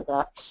on top of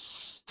that.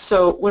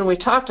 So when we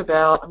talked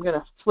about, I'm going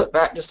to flip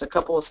back just a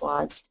couple of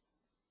slides,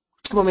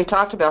 when we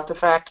talked about the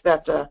fact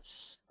that the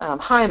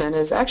hymen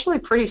is actually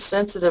pretty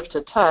sensitive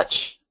to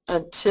touch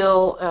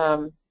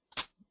until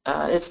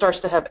it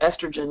starts to have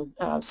estrogen.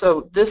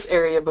 So this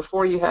area,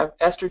 before you have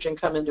estrogen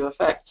come into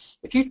effect,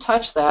 if you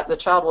touch that, the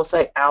child will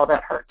say, ow,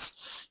 that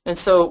hurts. And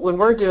so when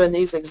we're doing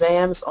these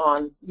exams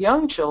on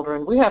young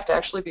children, we have to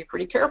actually be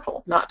pretty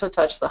careful not to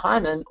touch the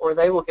hymen or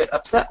they will get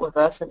upset with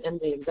us and end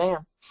the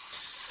exam.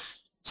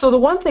 So the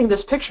one thing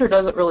this picture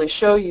doesn't really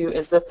show you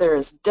is that there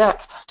is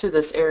depth to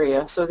this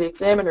area. So the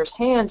examiner's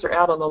hands are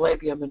out on the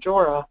labia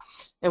majora,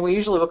 and we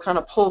usually will kind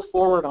of pull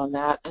forward on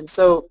that. And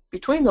so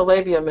between the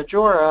labia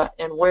majora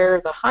and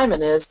where the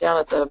hymen is down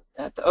at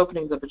the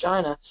opening of the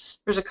vagina,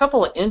 there's a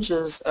couple of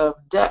inches of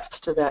depth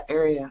to that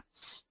area.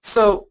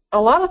 So a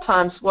lot of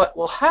times what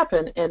will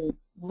happen in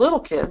little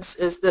kids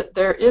is that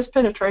there is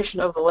penetration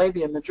of the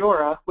labia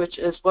majora, which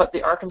is what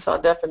the Arkansas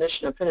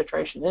definition of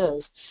penetration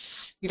is.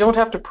 You don't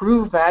have to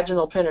prove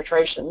vaginal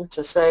penetration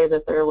to say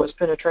that there was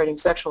penetrating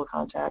sexual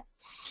contact.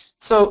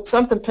 So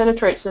something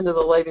penetrates into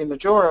the labia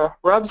majora,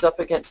 rubs up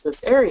against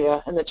this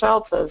area, and the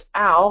child says,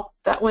 ow,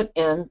 that went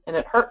in and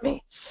it hurt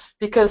me.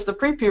 Because the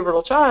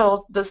prepubertal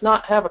child does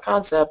not have a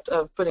concept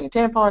of putting a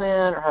tampon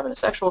in or having a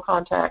sexual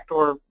contact,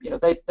 or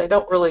they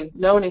don't really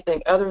know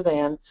anything other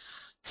than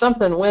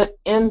something went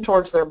in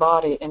towards their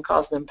body and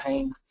caused them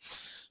pain.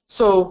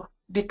 So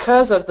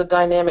because of the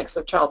dynamics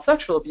of child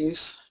sexual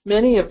abuse,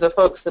 many of the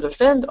folks that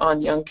offend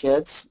on young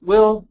kids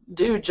will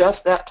do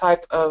just that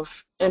type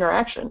of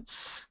interaction.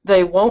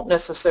 They won't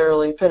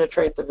necessarily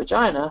penetrate the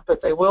vagina,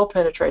 but they will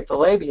penetrate the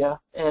labia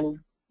and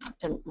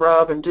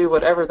rub and do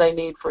whatever they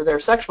need for their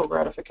sexual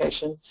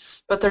gratification.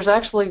 But there's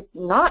actually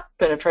not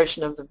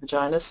penetration of the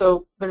vagina,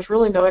 so there's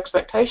really no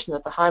expectation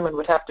that the hymen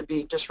would have to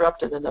be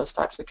disrupted in those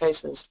types of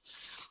cases.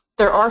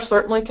 There are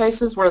certainly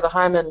cases where the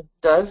hymen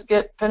does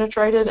get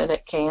penetrated, and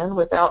it can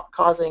without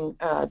causing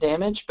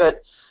damage,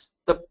 but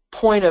the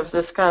point of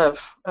this kind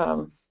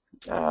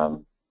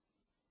of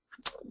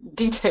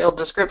detailed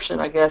description,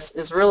 I guess,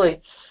 is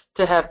really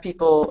to have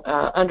people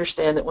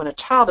understand that when a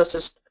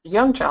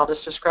young child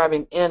is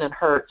describing in and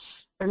hurt,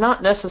 they're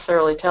not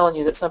necessarily telling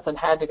you that something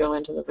had to go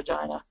into the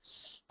vagina.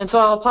 And so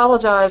I'll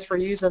apologize for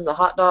using the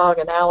hot dog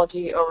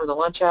analogy over the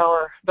lunch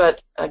hour,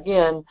 but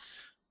again,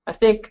 I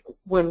think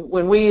when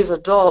we as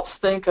adults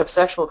think of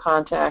sexual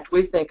contact,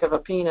 we think of a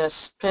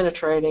penis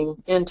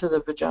penetrating into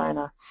the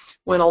vagina,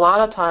 when a lot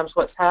of times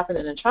what's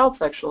happening in child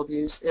sexual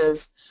abuse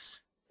is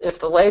if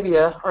the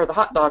labia are the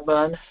hot dog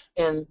bun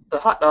and the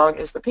hot dog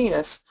is the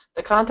penis,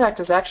 the contact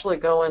is actually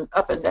going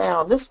up and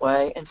down this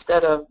way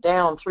instead of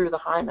down through the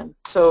hymen.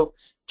 So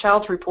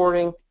child's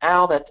reporting,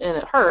 ow, that's in,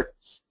 it hurt,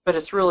 but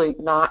it's really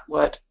not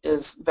what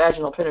is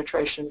vaginal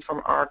penetration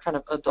from our kind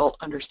of adult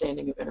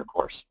understanding of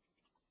intercourse.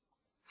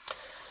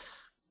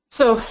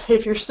 So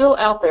if you're still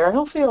out there, I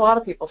don't see a lot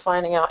of people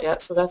signing out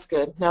yet, so that's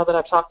good, now that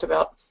I've talked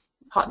about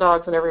hot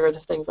dogs and every other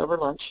things over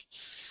lunch.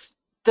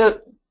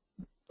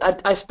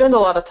 I spend a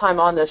lot of time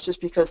on this just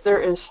because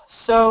there is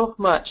so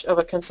much of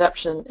a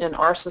conception in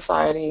our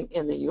society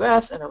in the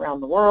U.S. and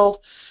around the world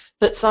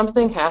that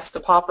something has to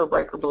pop or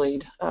break or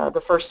bleed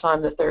the first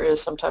time that there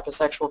is some type of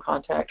sexual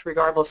contact,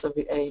 regardless of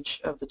the age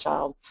of the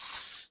child.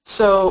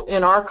 So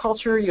in our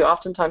culture, you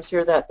oftentimes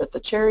hear that the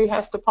cherry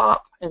has to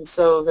pop, and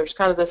so there's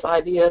kind of this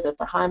idea that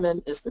the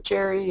hymen is the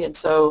cherry, and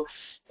so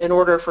in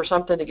order for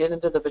something to get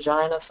into the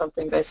vagina,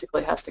 something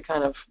basically has to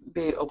kind of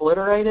be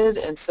obliterated,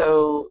 and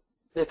so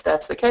if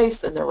that's the case,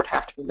 then there would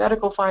have to be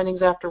medical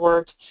findings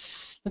afterwards.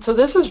 And so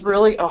this is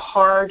really a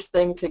hard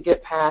thing to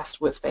get past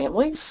with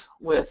families,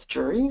 with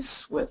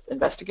juries, with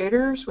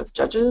investigators, with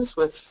judges,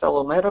 with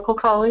fellow medical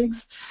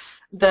colleagues,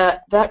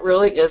 that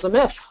really is a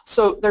myth.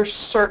 So there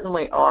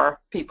certainly are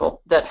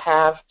people that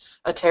have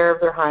a tear of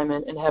their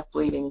hymen and have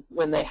bleeding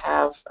when they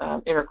have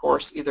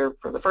intercourse, either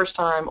for the first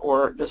time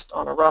or just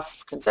on a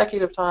rough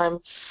consecutive time.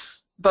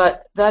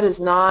 But that is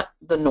not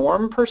the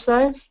norm per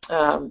se.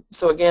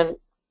 So again,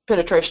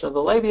 penetration of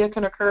the labia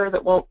can occur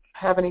that won't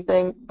have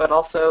anything, but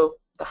also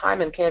the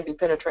hymen can be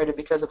penetrated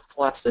because of its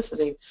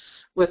elasticity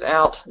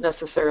without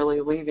necessarily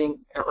leaving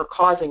or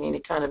causing any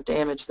kind of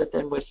damage that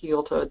then would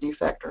heal to a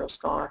defect or a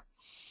scar.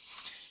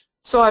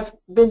 So I've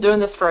been doing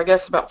this for, I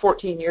guess, about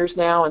 14 years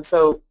now, and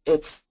so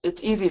it's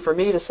easy for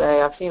me to say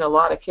I've seen a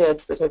lot of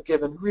kids that have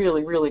given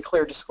really, really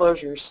clear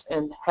disclosures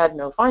and had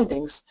no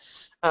findings.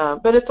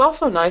 But it's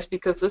also nice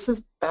because this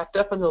is backed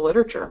up in the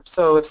literature.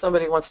 So if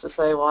somebody wants to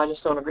say, well, I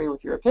just don't agree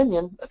with your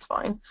opinion, that's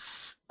fine.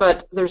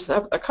 But there's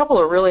a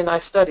couple of really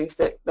nice studies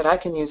that I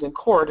can use in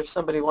court if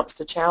somebody wants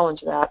to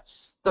challenge that.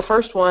 The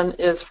first one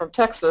is from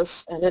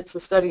Texas, and it's a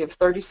study of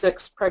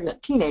 36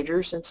 pregnant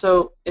teenagers. And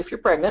so if you're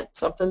pregnant,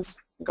 something's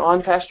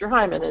gone past your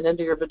hymen and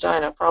into your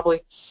vagina,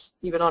 probably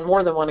even on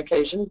more than one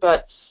occasion,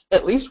 but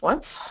at least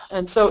once.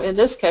 And so in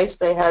this case,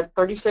 they had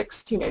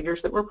 36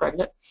 teenagers that were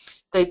pregnant.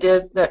 They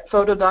did that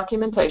photo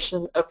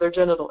documentation of their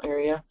genital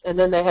area, and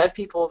then they had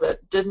people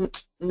that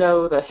didn't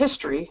know the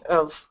history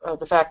of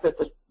the fact that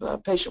the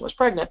patient was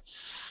pregnant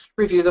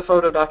review the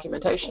photo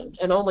documentation.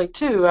 And only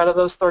 2 out of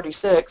those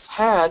 36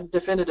 had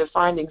definitive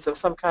findings of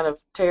some kind of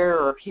tear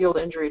or healed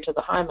injury to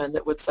the hymen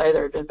that would say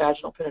there had been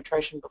vaginal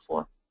penetration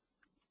before.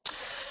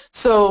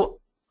 So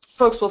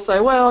folks will say,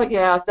 well,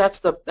 yeah, that's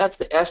the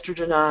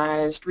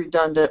estrogenized,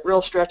 redundant,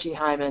 real stretchy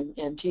hymen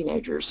in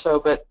teenagers. So,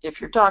 but if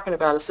you're talking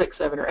about a 6,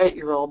 7, or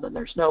 8-year-old, then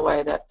there's no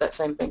way that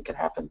same thing could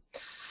happen.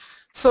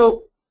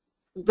 So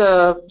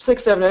the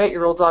 6, 7, and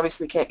 8-year-olds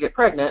obviously can't get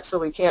pregnant, so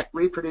we can't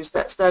reproduce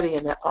that study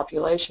in that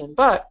population.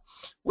 But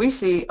we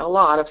see a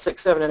lot of 6,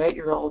 7, and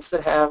 8-year-olds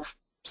that have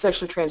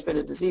sexually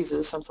transmitted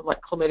diseases, something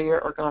like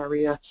chlamydia or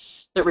gonorrhea,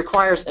 that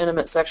requires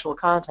intimate sexual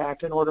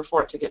contact in order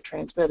for it to get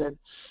transmitted.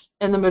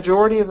 And the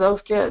majority of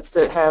those kids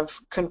that have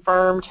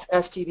confirmed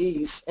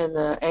STDs in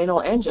the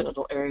anal and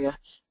genital area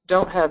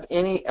don't have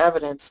any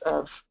evidence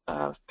of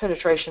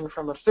penetration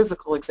from a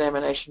physical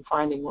examination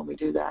finding when we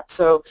do that.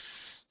 So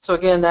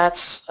again,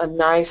 that's a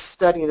nice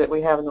study that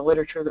we have in the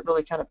literature that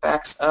really kind of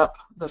backs up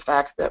the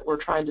fact that we're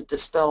trying to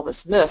dispel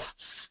this myth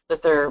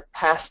that there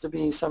has to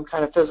be some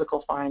kind of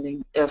physical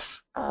finding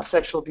if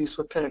sexual abuse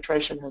with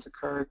penetration has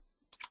occurred.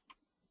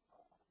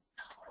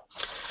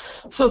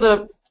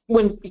 So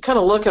when you kind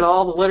of look at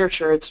all the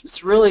literature,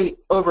 it's really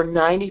over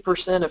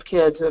 90% of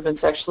kids who have been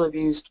sexually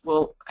abused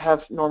will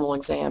have normal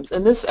exams.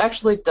 And this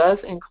actually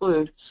does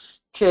include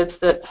kids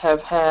that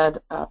have had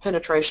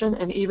penetration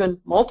and even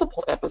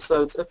multiple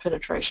episodes of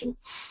penetration.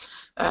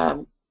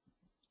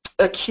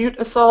 Acute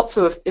assault,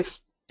 so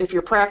if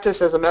your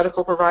practice as a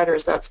medical provider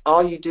is that's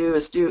all you do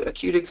is do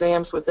acute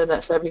exams within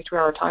that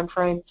 72-hour time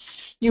frame,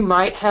 you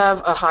might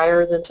have a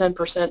higher than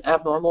 10%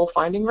 abnormal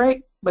finding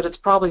rate, but it's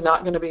probably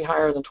not going to be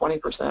higher than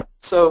 20%.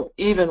 So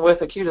even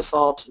with acute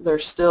assault,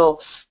 there's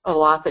still a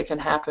lot that can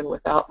happen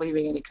without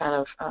leaving any kind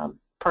of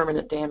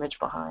permanent damage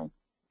behind.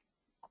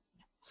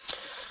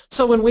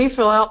 So when we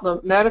fill out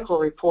the medical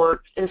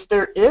report, if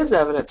there is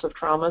evidence of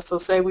trauma, so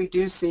say we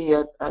do see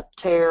a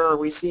tear or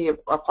we see a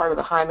part of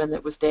the hymen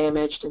that was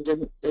damaged and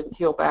didn't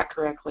heal back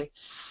correctly,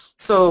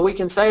 so we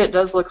can say it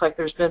does look like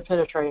there's been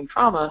penetrating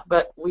trauma,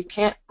 but we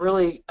can't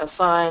really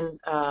assign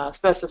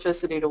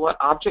specificity to what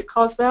object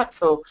caused that.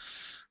 So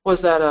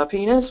was that a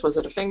penis? Was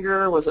it a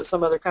finger? Was it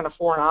some other kind of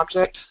foreign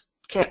object?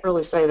 Can't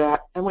really say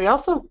that. And we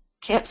also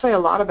can't say a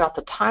lot about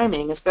the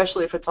timing,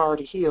 especially if it's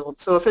already healed.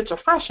 So if it's a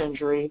fresh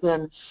injury,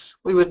 then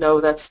we would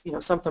know that's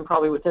something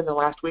probably within the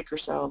last week or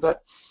so.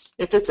 But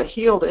if it's a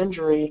healed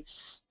injury,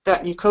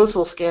 that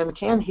mucosal skin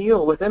can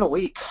heal within a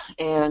week.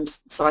 And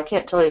so I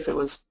can't tell you if it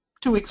was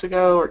 2 weeks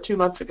ago or 2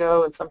 months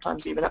ago, and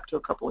sometimes even up to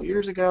a couple of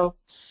years ago.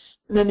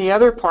 And then the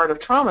other part of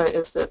trauma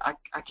is that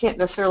I can't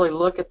necessarily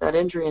look at that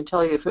injury and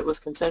tell you if it was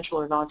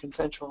consensual or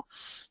non-consensual.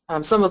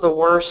 Some of the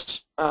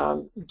worst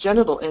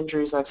genital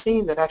injuries I've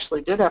seen that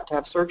actually did have to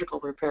have surgical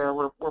repair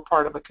were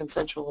part of a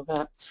consensual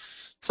event.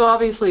 So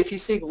obviously if you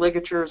see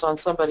ligatures on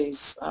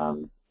somebody's,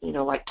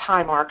 like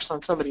tie marks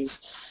on somebody's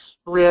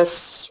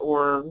wrists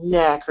or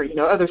neck or,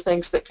 other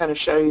things that kind of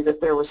show you that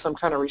there was some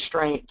kind of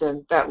restraint,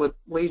 then that would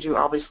lead you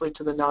obviously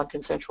to the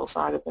non-consensual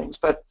side of things.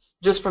 But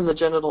just from the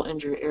genital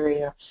injury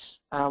area,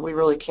 we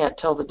really can't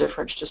tell the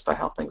difference just by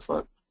how things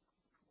look.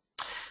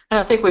 And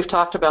I think we've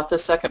talked about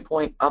this second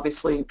point,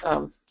 obviously,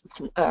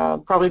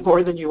 probably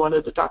more than you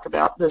wanted to talk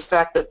about, this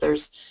fact that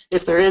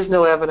if there is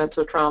no evidence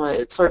of trauma,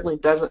 it certainly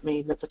doesn't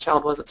mean that the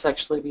child wasn't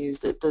sexually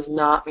abused. It does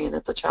not mean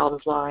that the child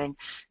is lying,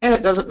 and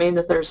it doesn't mean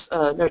that there's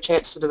no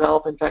chance to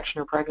develop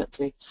infection or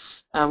pregnancy.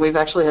 We've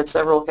actually had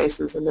several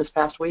cases in this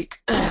past week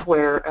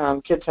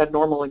where kids had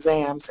normal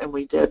exams, and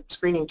we did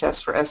screening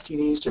tests for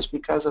STDs just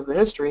because of the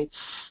history,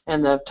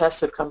 and the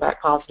tests have come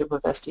back positive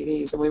with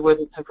STDs, and we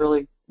wouldn't have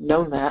really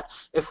known that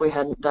if we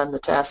hadn't done the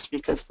test,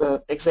 because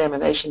the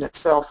examination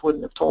itself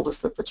wouldn't have told us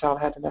that the child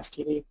had an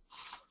STD.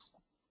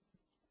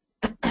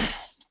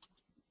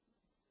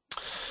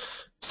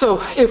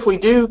 So if we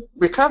do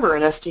recover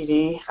an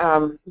STD,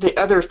 the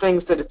other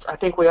things that I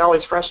think we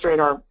always frustrate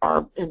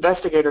our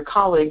investigator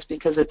colleagues,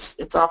 because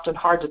it's often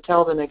hard to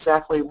tell them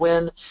exactly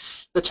when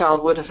the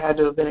child would have had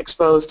to have been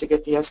exposed to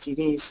get the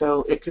STD.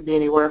 So it could be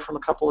anywhere from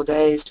a couple of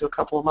days to a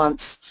couple of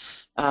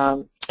months.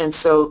 And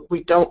so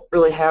we don't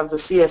really have the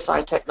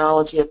CSI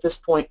technology at this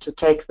point to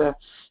take the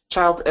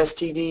child's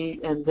STD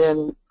and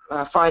then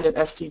find an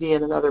STD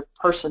in another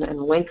person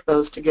and link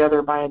those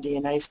together by a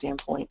DNA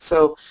standpoint.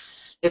 So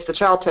if the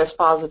child tests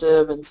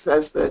positive and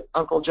says that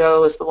Uncle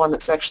Joe is the one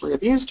that sexually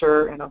abused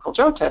her and Uncle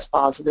Joe tests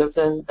positive,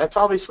 then that's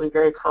obviously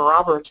very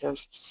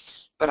corroborative,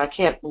 but I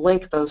can't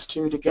link those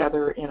two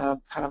together in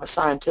a kind of a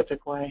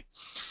scientific way.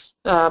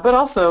 But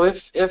also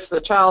if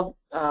the child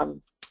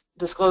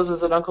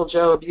discloses that Uncle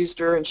Joe abused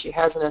her and she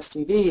has an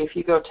STD, if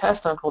you go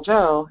test Uncle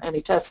Joe and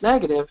he tests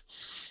negative,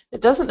 it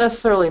doesn't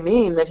necessarily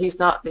mean that he's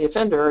not the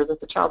offender or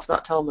that the child's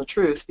not telling the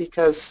truth,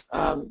 because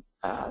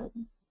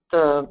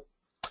the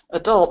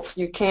adults,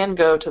 you can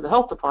go to the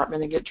health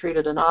department and get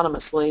treated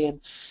anonymously.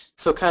 And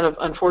so kind of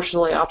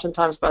unfortunately,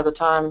 oftentimes by the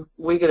time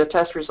we get a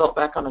test result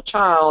back on a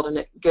child and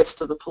it gets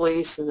to the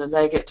police and then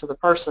they get to the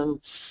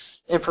person,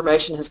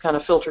 information has kind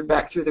of filtered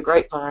back through the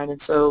grapevine.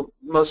 And so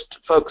most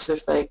folks,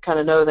 if they kind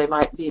of know they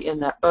might be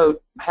in that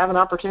boat, have an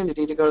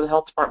opportunity to go to the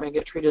health department and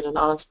get treated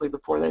anonymously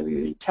before they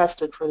be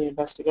tested for the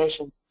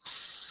investigation.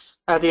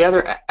 The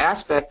other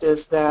aspect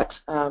is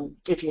that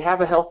if you have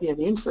a healthy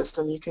immune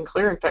system, you can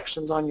clear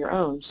infections on your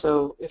own.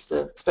 So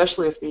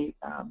especially if the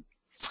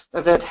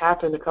event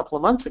happened a couple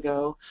of months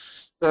ago,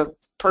 the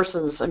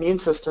person's immune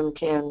system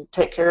can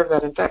take care of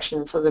that infection,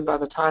 and so then by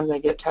the time they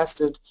get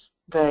tested,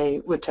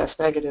 they would test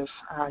negative.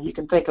 You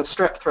can think of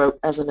strep throat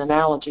as an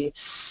analogy.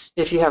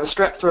 If you have a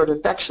strep throat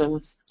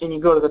infection and you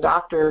go to the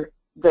doctor,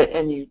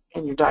 and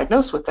you're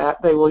diagnosed with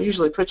that, they will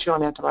usually put you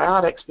on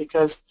antibiotics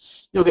because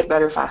you'll get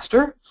better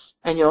faster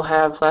and you'll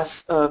have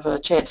less of a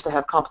chance to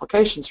have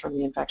complications from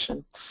the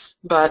infection.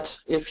 But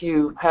if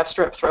you have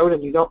strep throat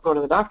and you don't go to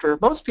the doctor,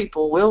 most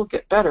people will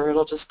get better.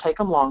 It'll just take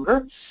them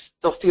longer.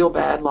 They'll feel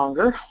bad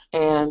longer,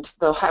 and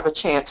they'll have a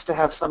chance to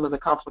have some of the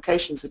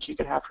complications that you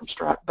could have from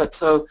strep. But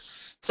so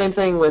same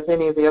thing with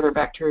any of the other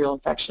bacterial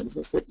infections,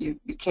 is that you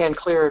can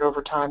clear it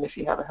over time if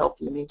you have a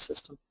healthy immune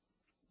system.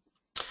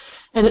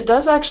 And it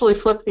does actually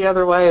flip the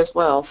other way as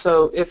well.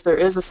 So if there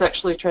is a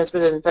sexually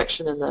transmitted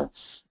infection in the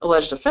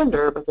alleged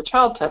offender, but the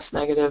child tests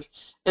negative,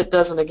 it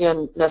doesn't,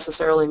 again,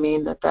 necessarily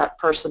mean that that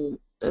person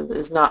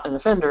is not an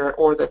offender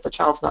or that the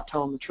child's not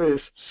telling the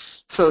truth.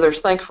 So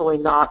there's thankfully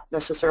not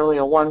necessarily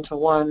a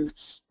one-to-one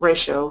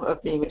ratio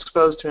of being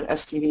exposed to an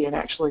STD and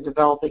actually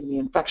developing the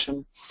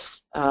infection.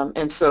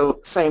 And so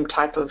same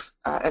type of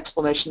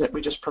explanation that we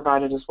just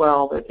provided as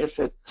well, that if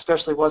it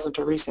especially wasn't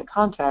a recent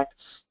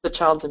contact, the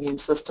child's immune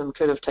system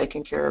could have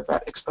taken care of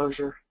that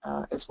exposure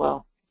as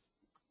well.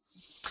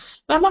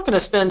 Now, I'm not going to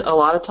spend a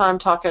lot of time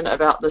talking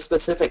about the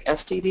specific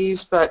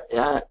STDs, but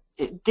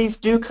these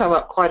do come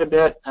up quite a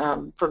bit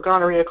for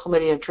gonorrhea,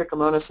 chlamydia, and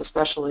trichomonas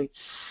especially,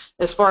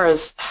 as far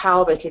as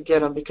how they could get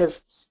them,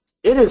 because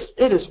it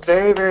is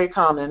very, very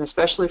common,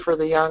 especially for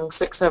the young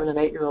 6, 7, and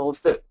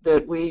 8-year-olds,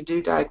 that we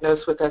do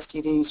diagnose with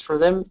STDs, for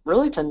them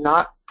really to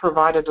not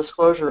provide a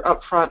disclosure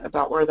up front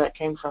about where that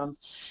came from.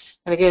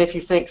 And again, if you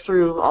think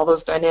through all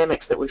those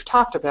dynamics that we've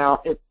talked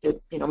about,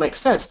 it makes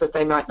sense that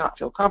they might not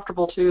feel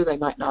comfortable to, they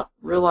might not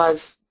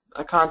realize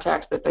a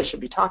contact that they should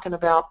be talking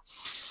about.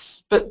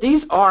 But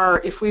these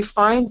are, if we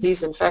find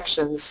these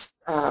infections,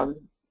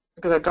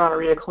 the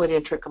gonorrhea, chlamydia,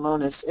 and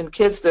trichomonas, in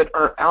kids that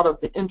are out of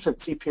the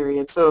infancy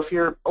period. So if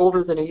you're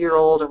older than a year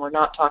old, and we're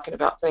not talking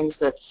about things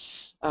that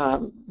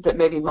that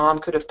maybe mom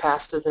could have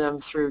passed to them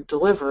through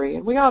delivery,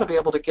 and we ought to be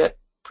able to get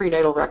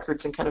prenatal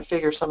records and kind of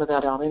figure some of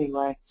that out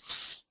anyway.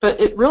 But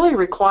it really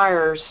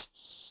requires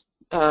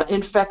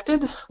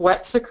infected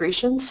wet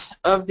secretions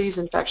of these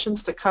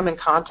infections to come in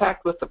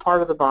contact with the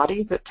part of the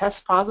body that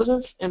tests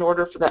positive in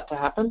order for that to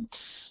happen.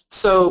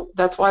 So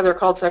that's why they're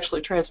called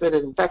sexually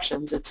transmitted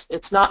infections.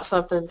 It's not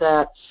something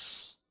that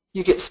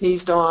you get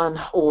sneezed on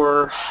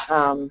or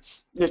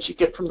that you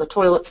get from the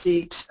toilet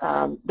seat.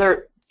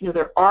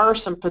 There are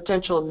some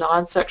potential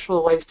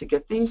non-sexual ways to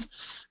get these,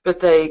 but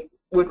they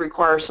would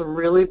require some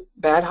really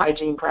bad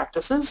hygiene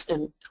practices,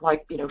 and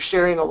like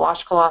sharing a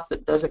washcloth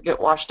that doesn't get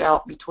washed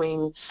out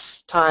between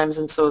times,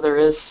 and so there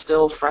is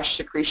still fresh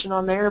secretion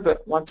on there,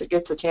 but once it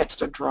gets a chance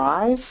to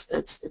dry,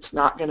 it's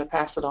not going to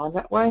pass it on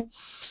that way.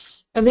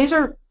 And these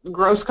are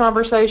gross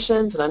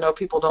conversations, and I know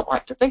people don't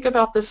like to think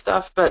about this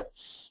stuff, but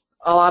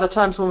a lot of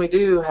times when we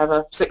do have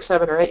a 6,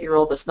 7, or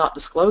 8-year-old that's not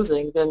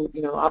disclosing, then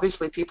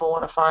obviously people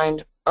want to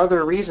find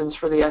other reasons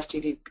for the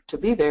STD to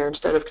be there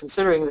instead of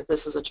considering that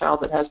this is a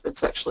child that has been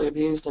sexually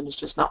abused and is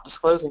just not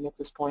disclosing at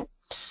this point.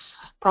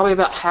 Probably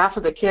about half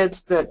of the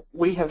kids that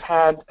we have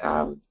had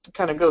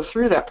kind of go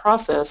through that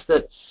process,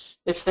 that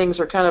if things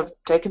are kind of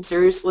taken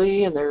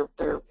seriously and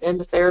they're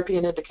into therapy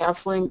and into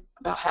counseling,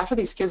 about half of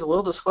these kids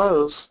will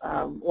disclose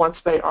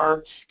once they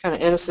are kind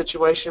of in a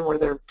situation where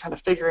they're kind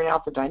of figuring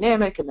out the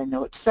dynamic and they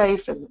know it's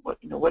safe, and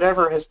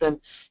whatever has been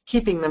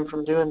keeping them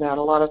from doing that,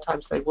 a lot of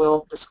times they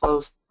will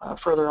disclose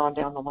further on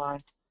down the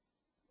line.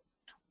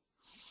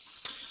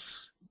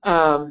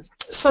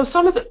 So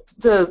some of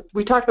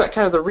we talked about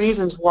kind of the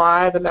reasons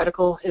why the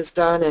medical is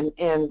done,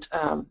 and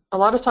a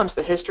lot of times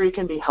the history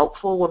can be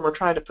helpful when we're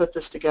trying to put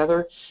this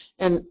together,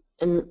 and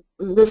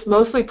this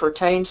mostly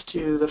pertains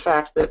to the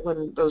fact that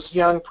when those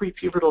young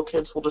prepubertal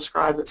kids will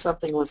describe that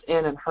something was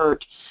in and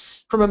hurt,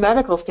 from a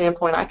medical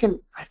standpoint, I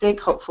think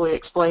hopefully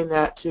explain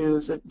that to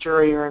the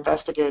jury or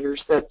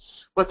investigators, that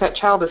what that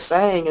child is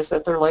saying is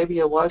that their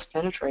labia was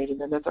penetrated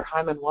and that their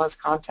hymen was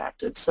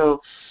contacted.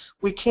 So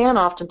we can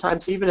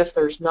oftentimes, even if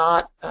there's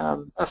not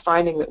a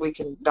finding that we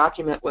can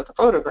document with a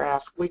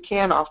photograph, we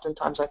can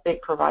oftentimes, I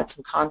think, provide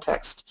some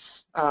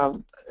context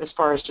as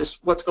far as just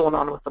what's going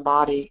on with the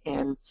body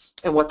and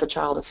what the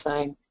child is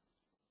saying.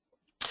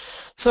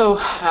 So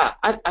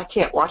I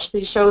can't watch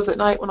these shows at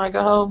night when I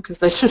go home, because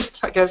they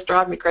just, I guess,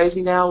 drive me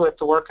crazy now with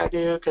the work I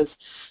do, because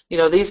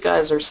these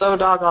guys are so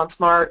doggone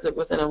smart that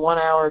within a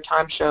 1-hour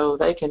time show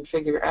they can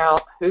figure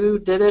out who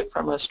did it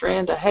from a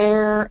strand of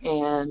hair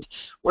and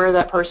where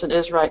that person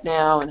is right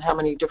now and how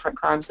many different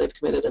crimes they've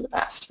committed in the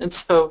past. And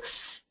so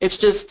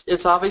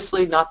it's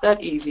obviously not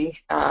that easy.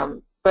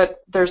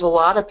 But there's a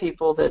lot of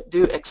people that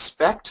do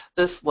expect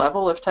this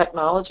level of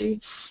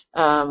technology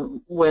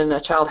when a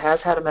child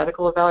has had a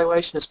medical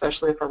evaluation,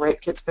 especially if a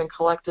rape kit's been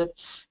collected.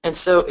 And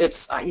so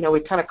it's, we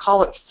kind of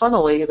call it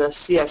funnily the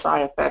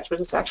CSI effect, but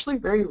it's actually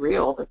very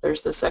real, that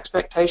there's this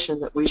expectation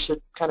that we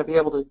should kind of be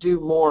able to do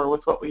more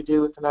with what we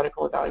do with the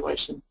medical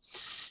evaluation.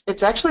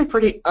 It's actually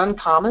pretty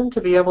uncommon to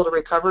be able to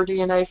recover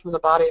DNA from the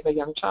body of a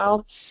young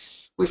child.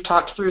 We've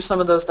talked through some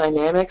of those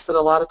dynamics, that a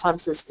lot of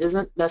times this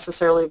isn't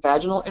necessarily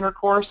vaginal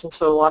intercourse, and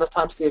so a lot of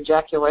times the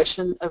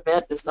ejaculation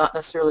event is not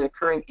necessarily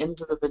occurring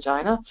into the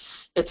vagina.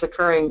 It's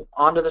occurring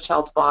onto the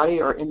child's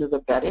body or into the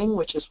bedding,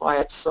 which is why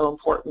it's so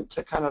important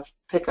to kind of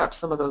pick up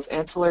some of those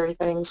ancillary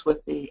things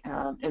with the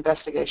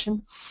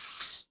investigation.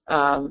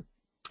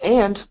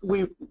 And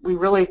we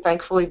really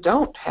thankfully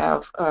don't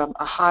have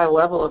a high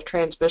level of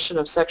transmission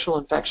of sexual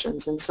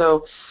infections, and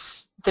so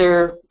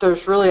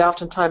there's really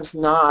oftentimes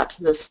not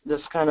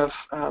this kind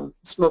of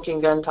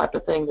smoking gun type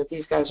of thing that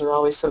these guys are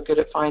always so good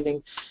at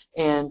finding,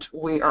 and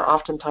we are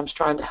oftentimes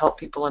trying to help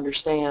people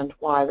understand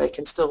why they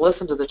can still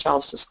listen to the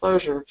child's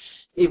disclosure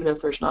even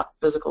if there's not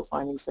physical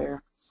findings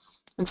there.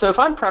 And so if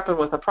I'm prepping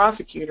with a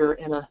prosecutor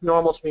in a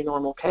normal to be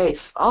normal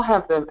case, I'll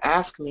have them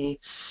ask me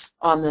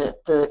on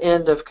the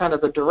end of kind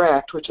of the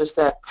direct, which is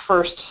that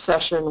first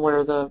session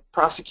where the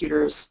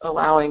prosecutor is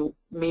allowing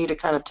me to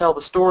kind of tell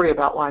the story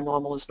about why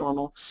normal is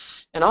normal.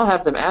 And I'll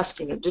have them ask,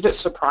 did it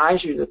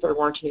surprise you that there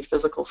weren't any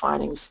physical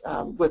findings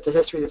with the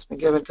history that's been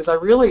given? Because I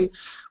really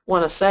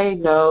want to say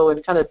no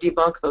and kind of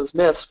debunk those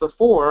myths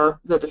before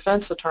the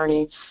defense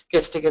attorney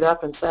gets to get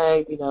up and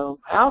say,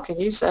 how can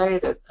you say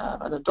that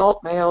an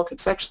adult male could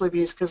sexually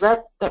abuse? Because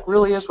that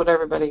really is what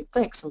everybody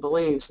thinks and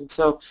believes. And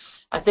so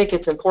I think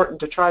it's important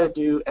to try to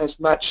do as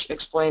much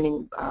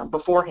explaining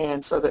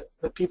beforehand so that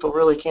people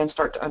really can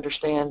start to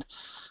understand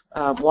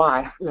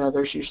why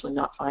there's usually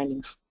not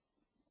findings.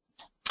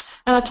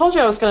 And I told you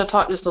I was going to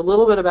talk just a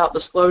little bit about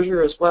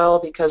disclosure as well,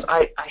 because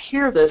I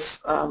hear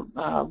this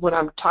when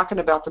I'm talking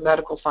about the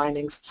medical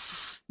findings,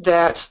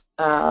 that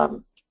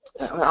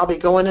I'll be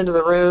going into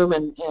the room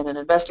and an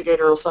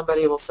investigator or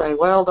somebody will say,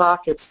 well,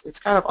 doc, it's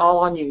kind of all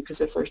on you,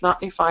 because if there's not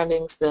any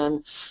findings,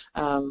 then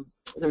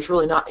there's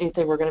really not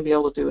anything we're going to be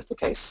able to do with the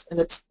case. And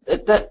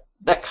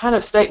that kind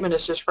of statement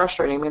is just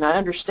frustrating. I mean, I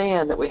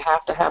understand that we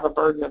have to have a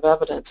burden of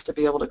evidence to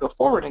be able to go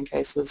forward in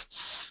cases,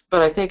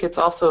 but I think it's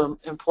also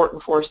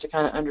important for us to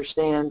kind of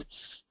understand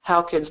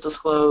how kids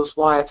disclose,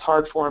 why it's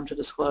hard for them to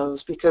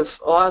disclose, because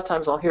a lot of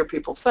times I'll hear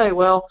people say,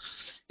 well,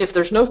 if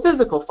there's no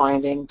physical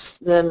findings,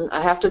 then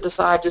I have to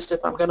decide just if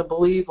I'm going to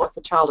believe what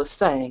the child is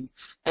saying.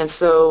 And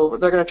so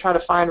they're going to try to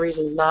find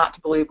reasons not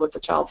to believe what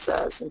the child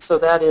says. And so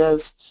that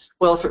is,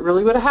 well, if it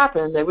really would have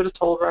happened, they would have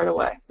told right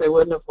away. They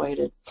wouldn't have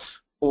waited.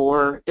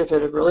 Or if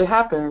it had really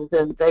happened,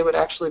 then they would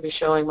actually be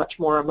showing much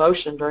more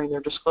emotion during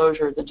their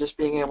disclosure than just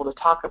being able to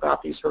talk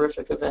about these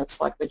horrific events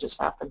like they just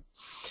happened.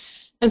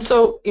 And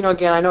so,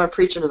 again, I know I'm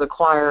preaching to the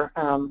choir,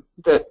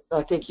 that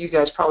I think you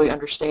guys probably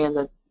understand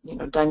the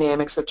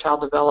dynamics of child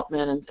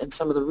development and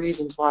some of the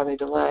reasons why they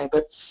delay.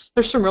 But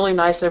there's some really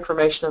nice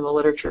information in the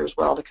literature as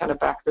well to kind of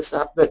back this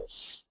up, that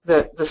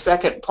the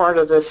second part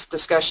of this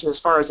discussion, as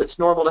far as it's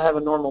normal to have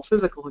a normal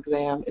physical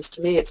exam, is,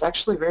 to me, it's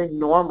actually very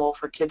normal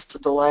for kids to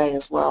delay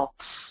as well.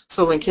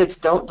 So when kids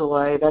don't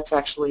delay, that's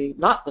actually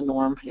not the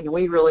norm.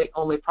 We really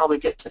only probably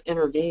get to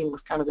intervene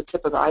with kind of the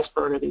tip of the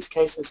iceberg of these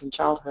cases in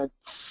childhood.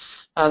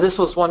 This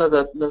was one of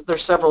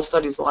there's several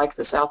studies like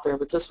this out there,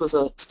 but this was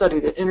a study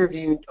that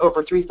interviewed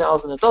over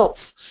 3,000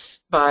 adults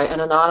by an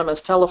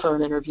anonymous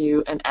telephone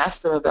interview and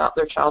asked them about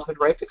their childhood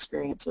rape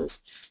experiences.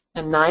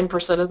 And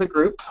 9% of the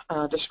group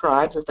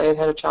described that they had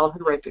had a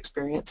childhood rape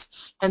experience.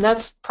 And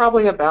that's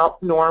probably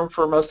about norm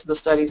for most of the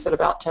studies, that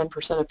about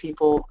 10% of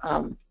people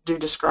do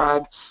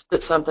describe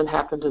that something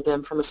happened to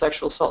them from a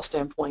sexual assault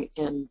standpoint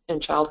in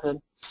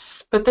childhood.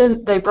 But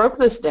then they broke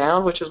this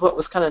down, which is what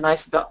was kind of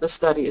nice about this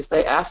study, is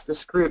they asked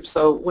this group,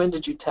 so when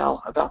did you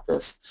tell about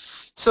this?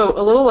 So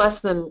a little less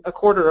than a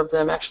quarter of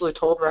them actually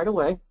told right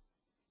away.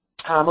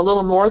 A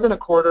little more than a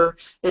quarter,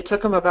 it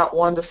took them about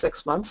 1 to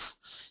 6 months.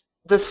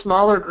 This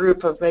smaller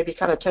group of maybe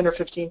kind of 10 or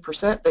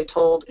 15%, they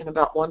told in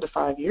about 1 to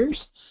 5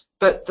 years.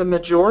 But the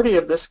majority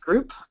of this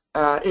group,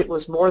 it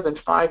was more than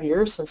 5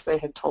 years since they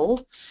had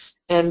told.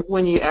 And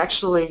when you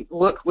actually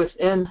look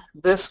within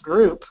this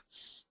group,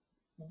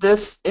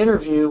 this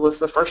interview was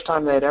the first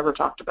time they had ever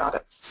talked about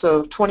it.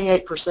 So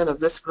 28%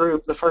 of this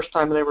group, the first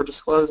time they were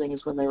disclosing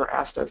is when they were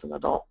asked as an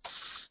adult.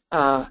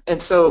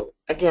 And so,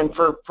 again,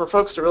 for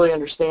folks to really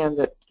understand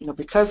that,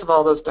 because of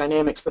all those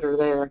dynamics that are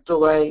there,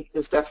 delay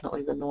is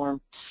definitely the norm.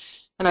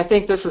 And I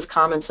think this is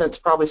common sense,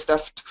 probably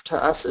stuff to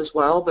us as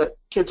well, but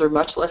kids are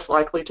much less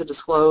likely to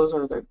disclose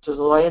or to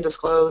delay and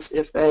disclose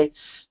if they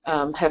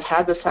have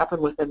had this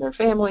happen within their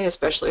family,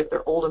 especially if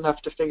they're old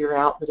enough to figure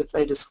out that if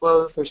they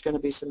disclose, there's going to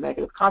be some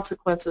negative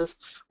consequences,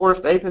 or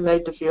if they've been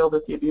made to feel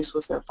that the abuse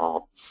was their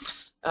fault.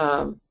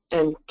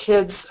 And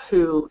kids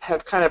who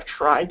have kind of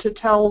tried to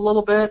tell a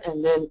little bit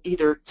and then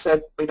either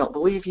said, we don't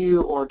believe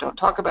you, or don't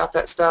talk about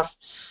that stuff.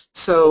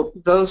 So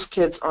those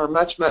kids are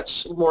much,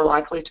 much more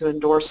likely to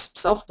endorse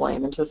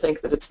self-blame and to think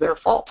that it's their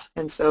fault.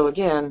 And so,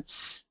 again,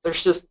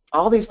 there's just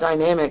all these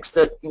dynamics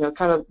that,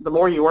 kind of the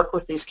more you work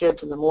with these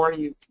kids and the more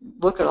you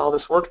look at all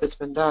this work that's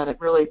been done, it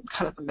really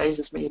kind of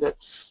amazes me that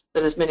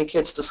as many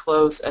kids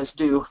disclose as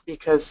do,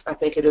 because I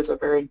think it is a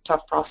very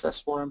tough process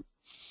for them.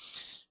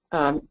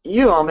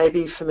 You all may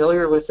be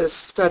familiar with this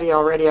study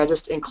already. I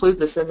just include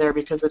this in there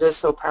because it is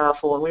so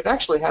powerful, and we've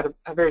actually had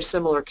a very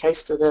similar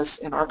case to this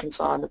in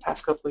Arkansas in the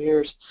past couple of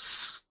years.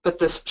 But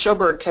this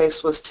Schoberg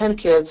case was 10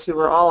 kids who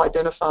were all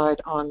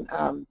identified on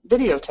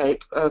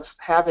videotape of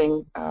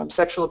having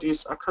sexual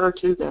abuse occur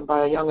to them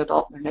by a young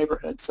adult in their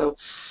neighborhood. So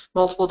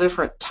multiple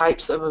different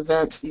types of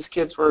events. These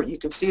kids were, you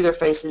could see their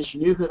faces, you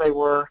knew who they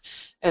were.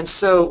 And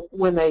so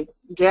when they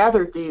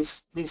gathered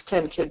these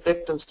 10 kid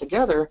victims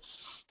together,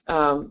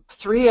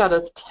 3 out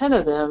of 10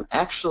 of them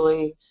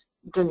actually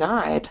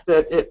denied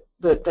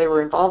that they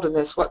were involved in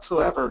this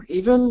whatsoever,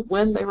 even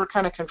when they were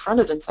kind of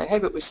confronted and say, hey,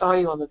 but we saw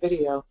you on the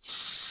video.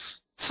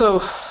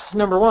 So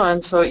number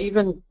one, so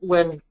even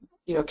when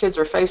kids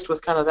are faced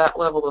with kind of that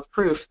level of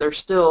proof, they're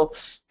still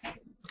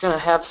going to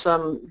have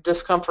some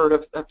discomfort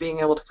of being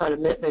able to kind of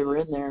admit they were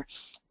in there.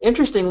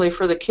 Interestingly,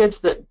 for the kids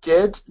that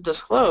did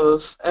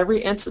disclose, every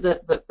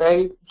incident that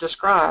they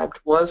described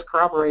was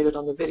corroborated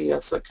on the video,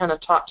 so it kind of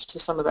talked to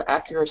some of the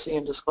accuracy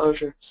and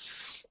disclosure.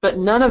 But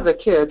none of the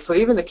kids, so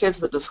even the kids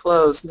that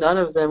disclosed, none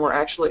of them were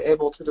actually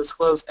able to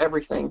disclose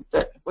everything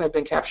that had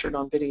been captured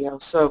on video.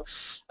 So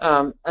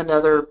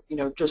another,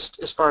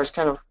 just as far as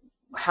kind of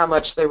how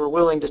much they were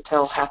willing to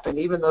tell happened,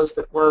 even those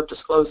that were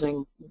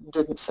disclosing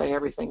didn't say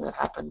everything that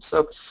happened.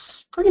 So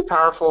pretty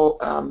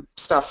powerful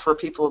stuff for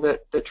people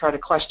that try to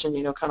question,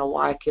 kind of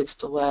why kids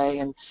delay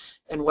and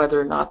whether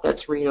or not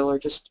that's real or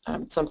just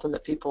something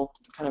that people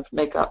kind of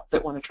make up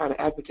that want to try to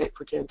advocate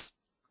for kids.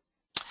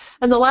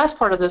 And the last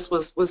part of this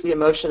was the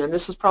emotion, and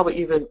this is probably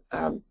even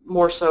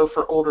more so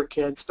for older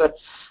kids, but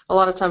a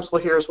lot of times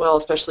we'll hear as well,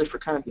 especially for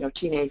kind of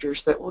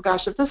teenagers, that, well,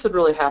 gosh, if this had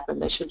really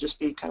happened, they should just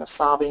be kind of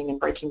sobbing and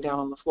breaking down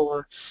on the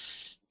floor.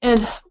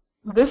 And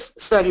this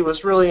study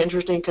was really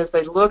interesting because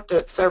they looked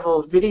at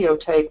several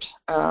videotaped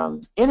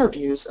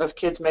interviews of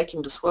kids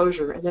making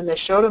disclosure, and then they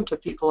showed them to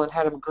people and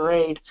had them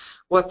grade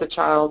what the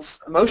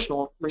child's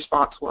emotional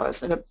response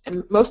was. And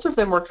most of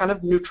them were kind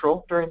of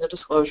neutral during the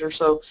disclosure,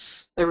 so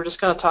they were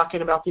just kind of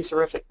talking about these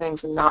horrific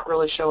things and not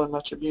really showing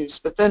much abuse.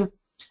 But then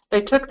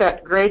they took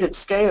that graded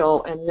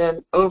scale and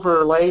then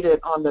overlaid it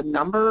on the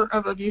number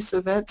of abuse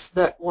events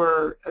that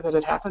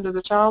had happened to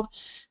the child.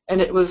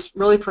 And it was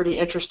really pretty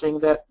interesting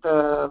that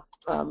the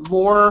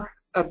more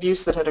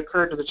abuse that had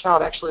occurred to the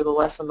child, actually the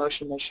less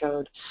emotion they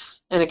showed.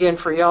 And again,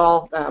 for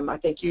y'all, I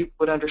think you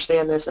would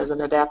understand this as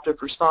an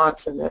adaptive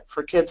response, and that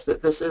for kids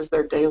that this is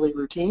their daily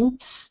routine,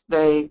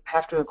 they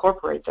have to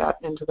incorporate that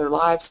into their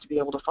lives to be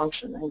able to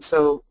function. And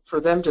so for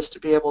them just to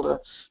be able to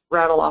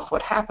rattle off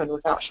what happened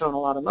without showing a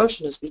lot of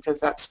emotion is because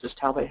that's just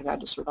how they have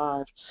had to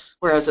survive.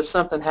 Whereas if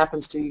something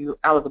happens to you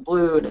out of the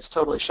blue and it's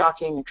totally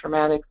shocking and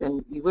traumatic,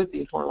 then you would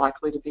be more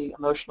likely to be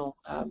emotional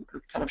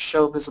or kind of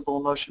show visible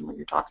emotion when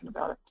you're talking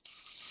about it.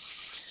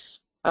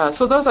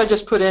 So those I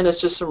just put in as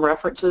just some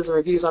references and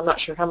reviews. I'm not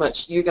sure how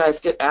much you guys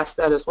get asked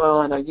that as well.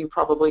 I know you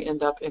probably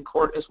end up in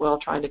court as well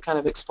trying to kind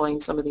of explain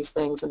some of these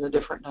things and the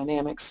different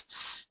dynamics.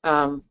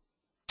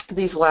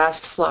 These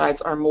last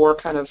slides are more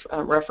kind of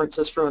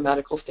references from a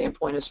medical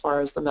standpoint as far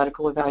as the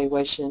medical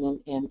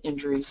evaluation and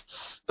injuries.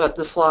 But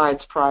the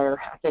slides prior,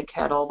 I think,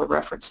 had all the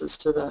references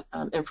to the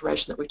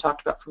information that we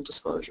talked about from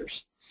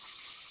disclosures.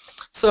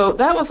 So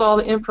that was all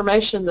the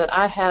information that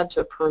I had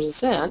to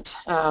present.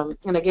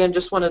 And again,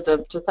 just wanted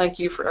to thank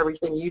you for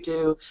everything you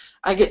do.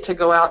 I get to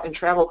go out and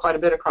travel quite a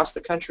bit across the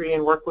country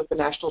and work with the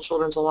National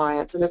Children's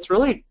Alliance, and it's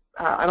really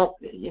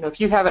if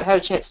you haven't had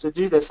a chance to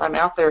do this, I'm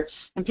out there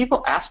and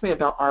people ask me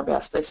about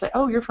ARBEST. They say,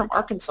 oh, you're from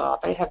Arkansas.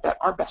 They have that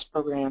ARBEST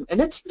program.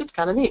 And it's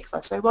kind of neat. So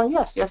I say, well,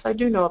 yes, I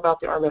do know about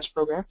the ARBEST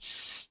program.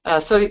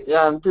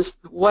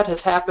 What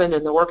has happened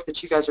and the work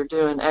that you guys are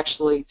doing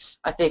actually,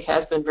 I think,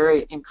 has been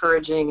very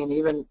encouraging and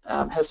even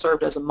has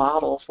served as a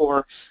model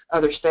for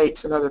other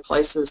states and other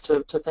places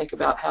to think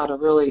about how to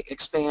really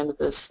expand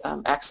this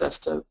access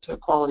to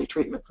quality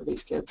treatment for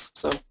these kids.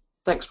 So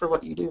thanks for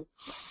what you do.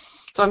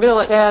 So I'm going to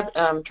let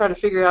Dad try to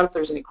figure out if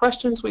there's any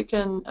questions we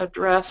can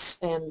address,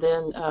 and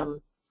then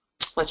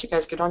let you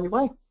guys get on your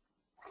way.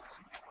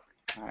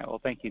 All right.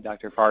 Well, thank you,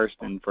 Dr.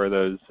 Farston, for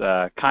those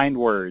kind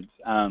words.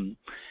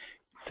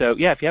 So,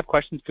 yeah, if you have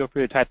questions, feel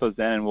free to type those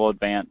in, and we'll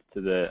advance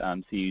to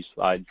the CU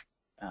slides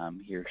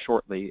here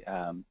shortly.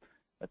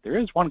 But there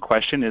is one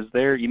question.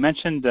 You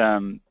mentioned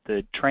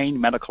the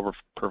trained medical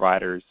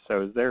providers.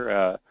 So is there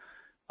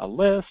a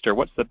list, or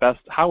what's the best?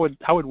 How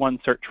would one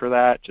search for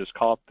that? Just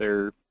call up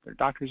their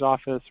doctor's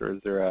office, or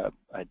is there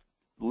a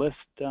list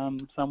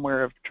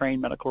somewhere of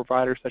trained medical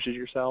providers such as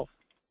yourself?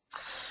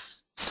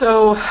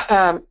 So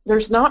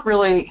there's not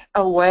really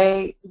a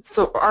way.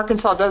 So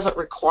Arkansas doesn't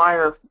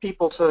require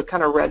people to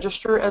kind of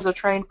register as a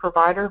trained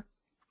provider,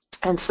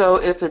 and so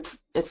if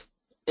it's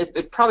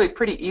probably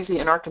pretty easy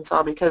in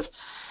Arkansas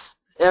because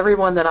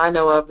everyone that I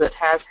know of that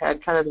has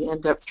had kind of the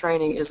in-depth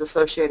training is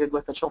associated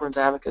with the Children's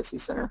Advocacy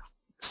Center.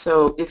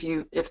 So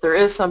if there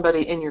is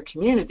somebody in your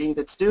community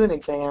that's doing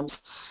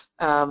exams,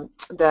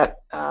 that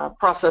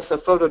process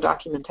of photo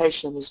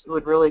documentation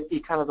would really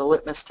be kind of the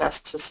litmus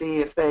test to see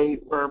if they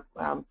were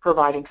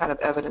providing kind of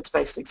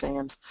evidence-based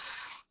exams.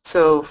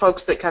 So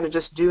folks that kind of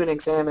just do an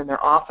exam in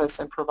their office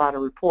and provide a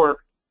report,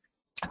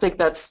 I think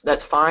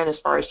that's fine as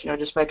far as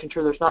just making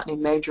sure there's not any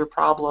major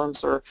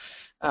problems or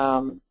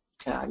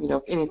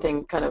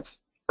anything kind of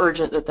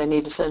urgent that they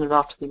need to send it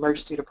off to the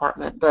emergency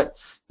department. But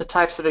the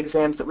types of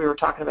exams that we were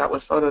talking about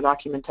with photo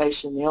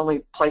documentation, the only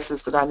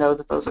places that I know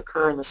that those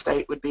occur in the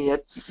state would be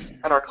at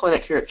our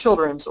clinic here at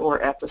Children's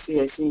or at the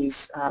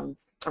CACs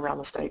around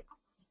the state.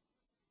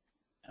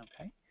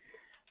 Okay.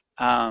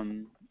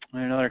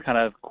 Another kind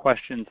of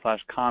question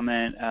 /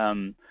 comment.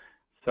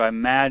 So I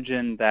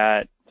imagine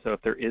that, so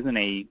if there isn't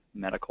a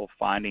medical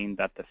finding,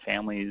 that the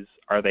families,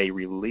 are they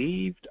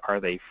relieved? Are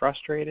they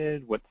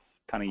frustrated? What's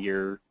kind of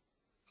your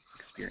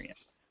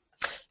experience?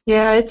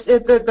 Yeah,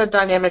 the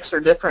dynamics are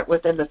different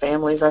within the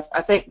families. I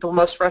think the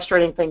most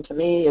frustrating thing to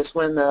me is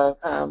when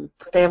the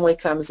family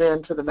comes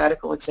in to the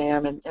medical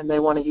exam and they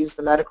want to use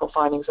the medical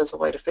findings as a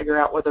way to figure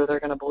out whether they're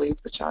going to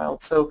believe the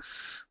child. So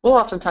we'll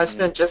oftentimes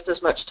spend just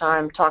as much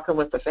time talking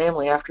with the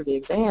family after the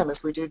exam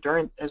as we do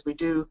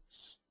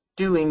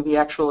doing the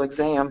actual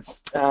exam.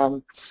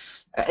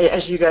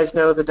 As you guys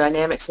know, the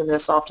dynamics in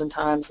this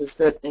oftentimes is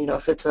that,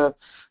 if it's a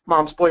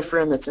mom's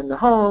boyfriend that's in the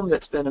home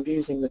that's been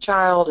abusing the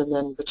child and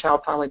then the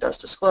child finally does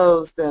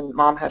disclose, then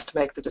mom has to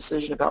make the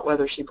decision about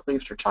whether she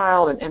believes her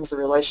child and ends the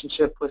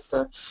relationship with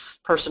the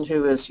person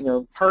who is,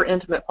 her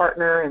intimate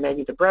partner and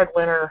maybe the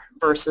breadwinner,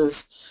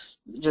 versus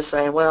just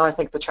saying, well, I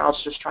think the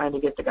child's just trying to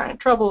get the guy in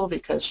trouble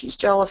because she's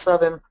jealous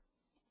of him.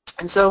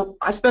 And so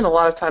I spend a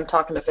lot of time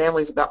talking to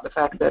families about the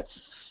fact that,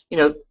 6-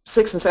 and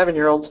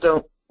 7-year-olds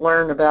don't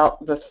learn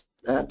about the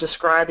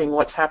describing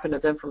what's happened to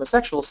them from a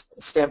sexual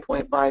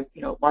standpoint by,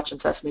 watching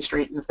Sesame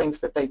Street and the things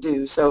that they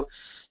do. So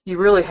you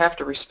really have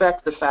to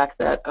respect the fact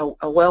that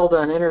a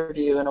well-done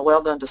interview and a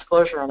well-done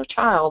disclosure on a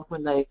child,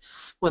 when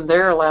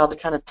they're allowed to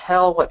kind of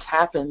tell what's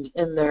happened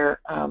in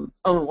their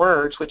own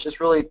words, which is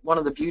really one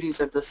of the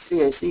beauties of the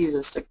CACs,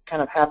 is to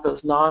kind of have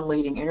those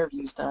non-leading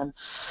interviews done,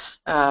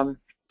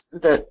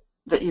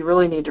 that you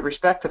really need to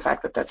respect the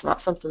fact that that's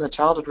not something the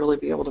child would really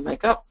be able to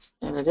make up.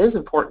 And it is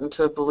important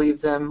to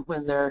believe them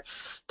when they're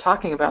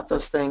talking about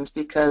those things,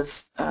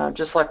 because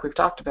just like we've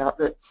talked about,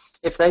 that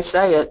if they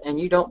say it and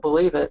you don't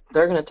believe it,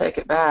 they're going to take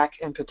it back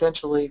and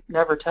potentially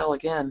never tell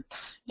again.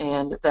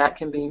 And that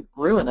can be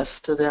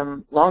ruinous to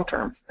them long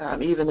term.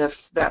 Even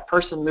if that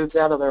person moves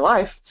out of their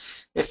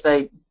life, if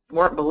they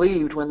weren't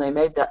believed when they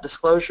made that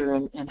disclosure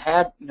and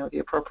had the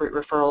appropriate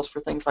referrals for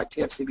things like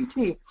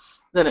TFCBT,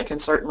 then it can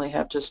certainly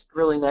have just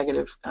really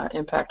negative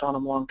impact on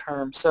them long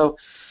term. So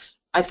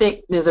I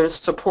think there's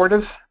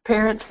supportive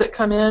parents that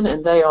come in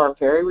and they are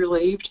very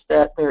relieved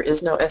that there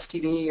is no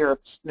STD or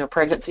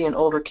pregnancy in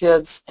older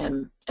kids,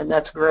 and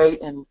that's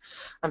great, and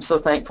I'm so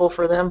thankful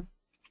for them.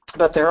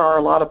 But there are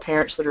a lot of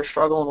parents that are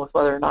struggling with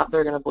whether or not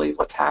they're going to believe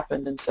what's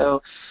happened, and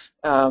so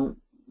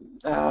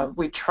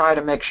we try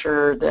to make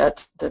sure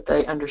that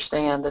they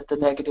understand that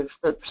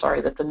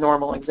the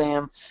normal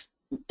exam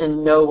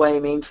in no way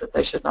means that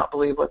they should not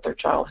believe what their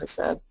child has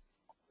said.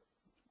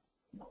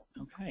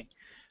 Okay.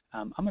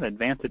 I'm going to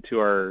advance it to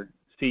our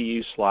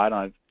CU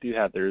slide.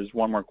 There's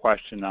one more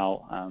question.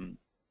 I'll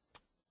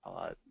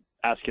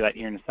ask you that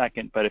here in a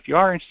second. But if you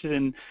are interested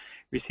in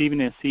receiving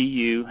a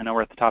CU, I know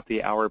we're at the top of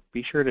the hour,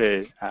 be sure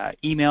to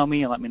email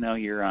me and let me know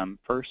your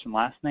first and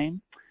last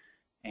name.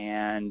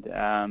 And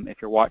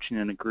if you're watching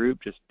in a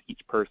group, just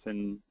each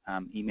person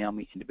email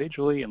me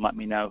individually and let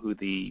me know who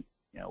the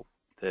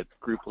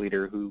group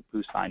leader who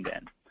signed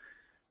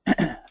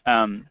in.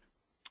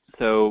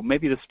 So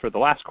maybe this for the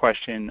last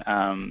question.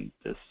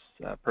 This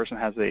person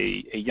has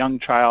a young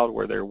child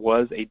where there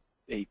was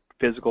a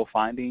physical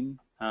finding,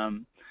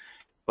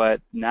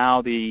 but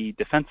now the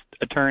defense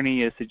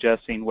attorney is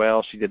suggesting,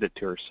 well, she did it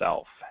to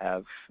herself.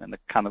 And the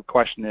kind of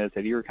question is,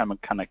 have you ever come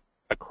kind of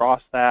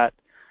across that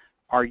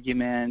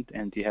argument,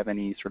 and do you have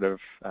any sort of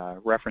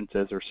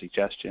references or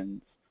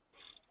suggestions?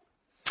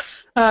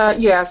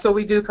 Yeah, so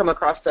we do come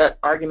across that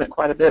argument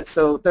quite a bit.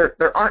 So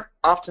there aren't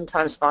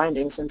oftentimes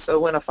findings, and so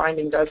when a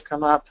finding does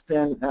come up,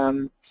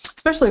 then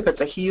especially if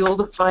it's a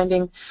healed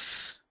finding,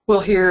 we'll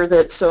hear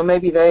that, so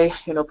maybe they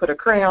put a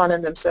crayon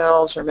in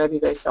themselves, or maybe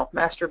they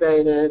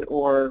self-masturbated,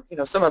 or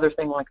some other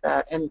thing like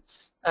that. And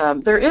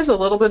there is a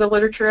little bit of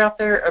literature out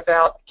there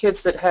about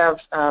kids that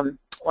have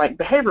like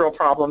behavioral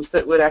problems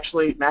that would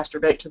actually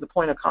masturbate to the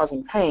point of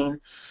causing pain.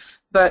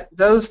 But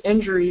those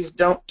injuries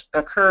don't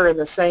occur in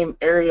the same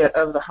area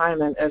of the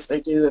hymen as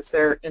they do if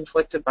they're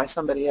inflicted by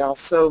somebody else.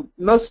 So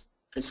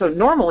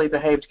normally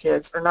behaved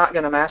kids are not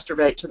going to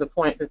masturbate to the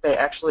point that they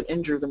actually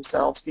injure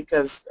themselves,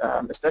 because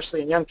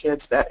especially in young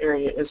kids, that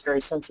area is very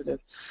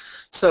sensitive.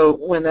 So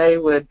when they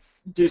would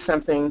do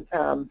something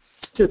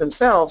to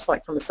themselves,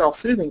 like from a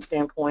self-soothing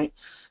standpoint,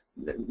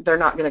 they're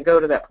not going to go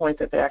to that point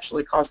that they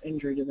actually cause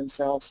injury to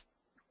themselves.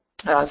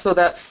 So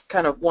that's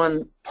kind of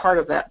one part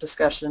of that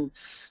discussion.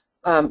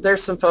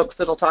 There's some folks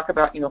that will talk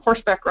about,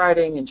 horseback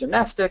riding and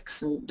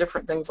gymnastics and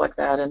different things like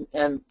that,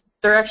 and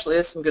there actually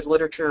is some good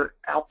literature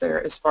out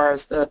there as far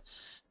as the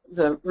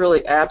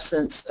really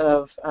absence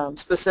of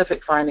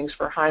specific findings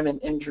for hymen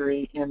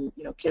injury in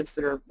kids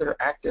that are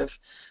active.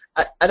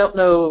 I don't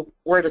know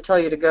where to tell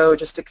you to go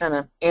just to kind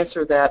of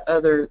answer that,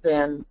 other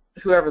than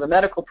whoever the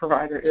medical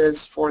provider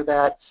is for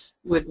that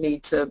would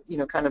need to,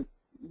 kind of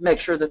make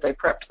sure that they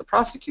prepped the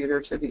prosecutor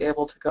to be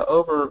able to go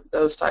over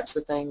those types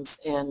of things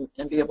and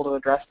be able to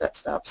address that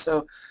stuff.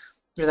 So,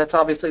 that's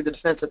obviously the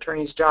defense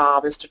attorney's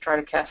job, is to try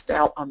to cast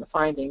doubt on the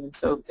finding, and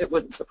so it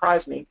wouldn't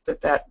surprise me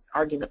that that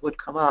argument would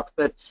come up,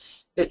 but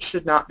it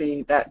should not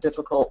be that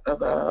difficult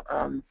of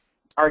a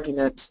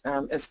argument,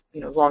 as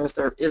long as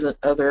there isn't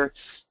other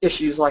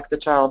issues, like the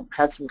child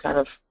had some kind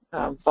of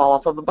fall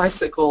off of a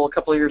bicycle a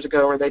couple of years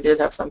ago, or they did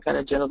have some kind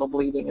of genital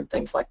bleeding and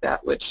things like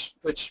that, which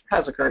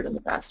has occurred in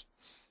the past.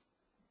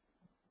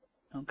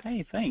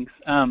 Okay, thanks.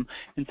 And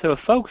so if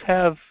folks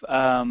have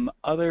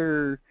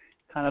other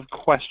kind of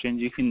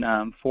questions, you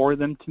can forward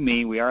them to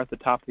me. We are at the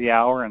top of the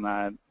hour,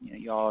 and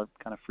you all are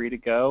kind of free to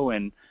go.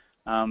 And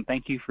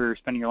thank you for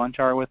spending your lunch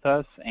hour with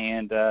us,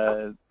 and be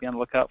on the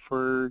lookout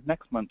for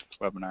next month's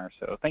webinar.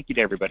 So thank you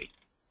to everybody.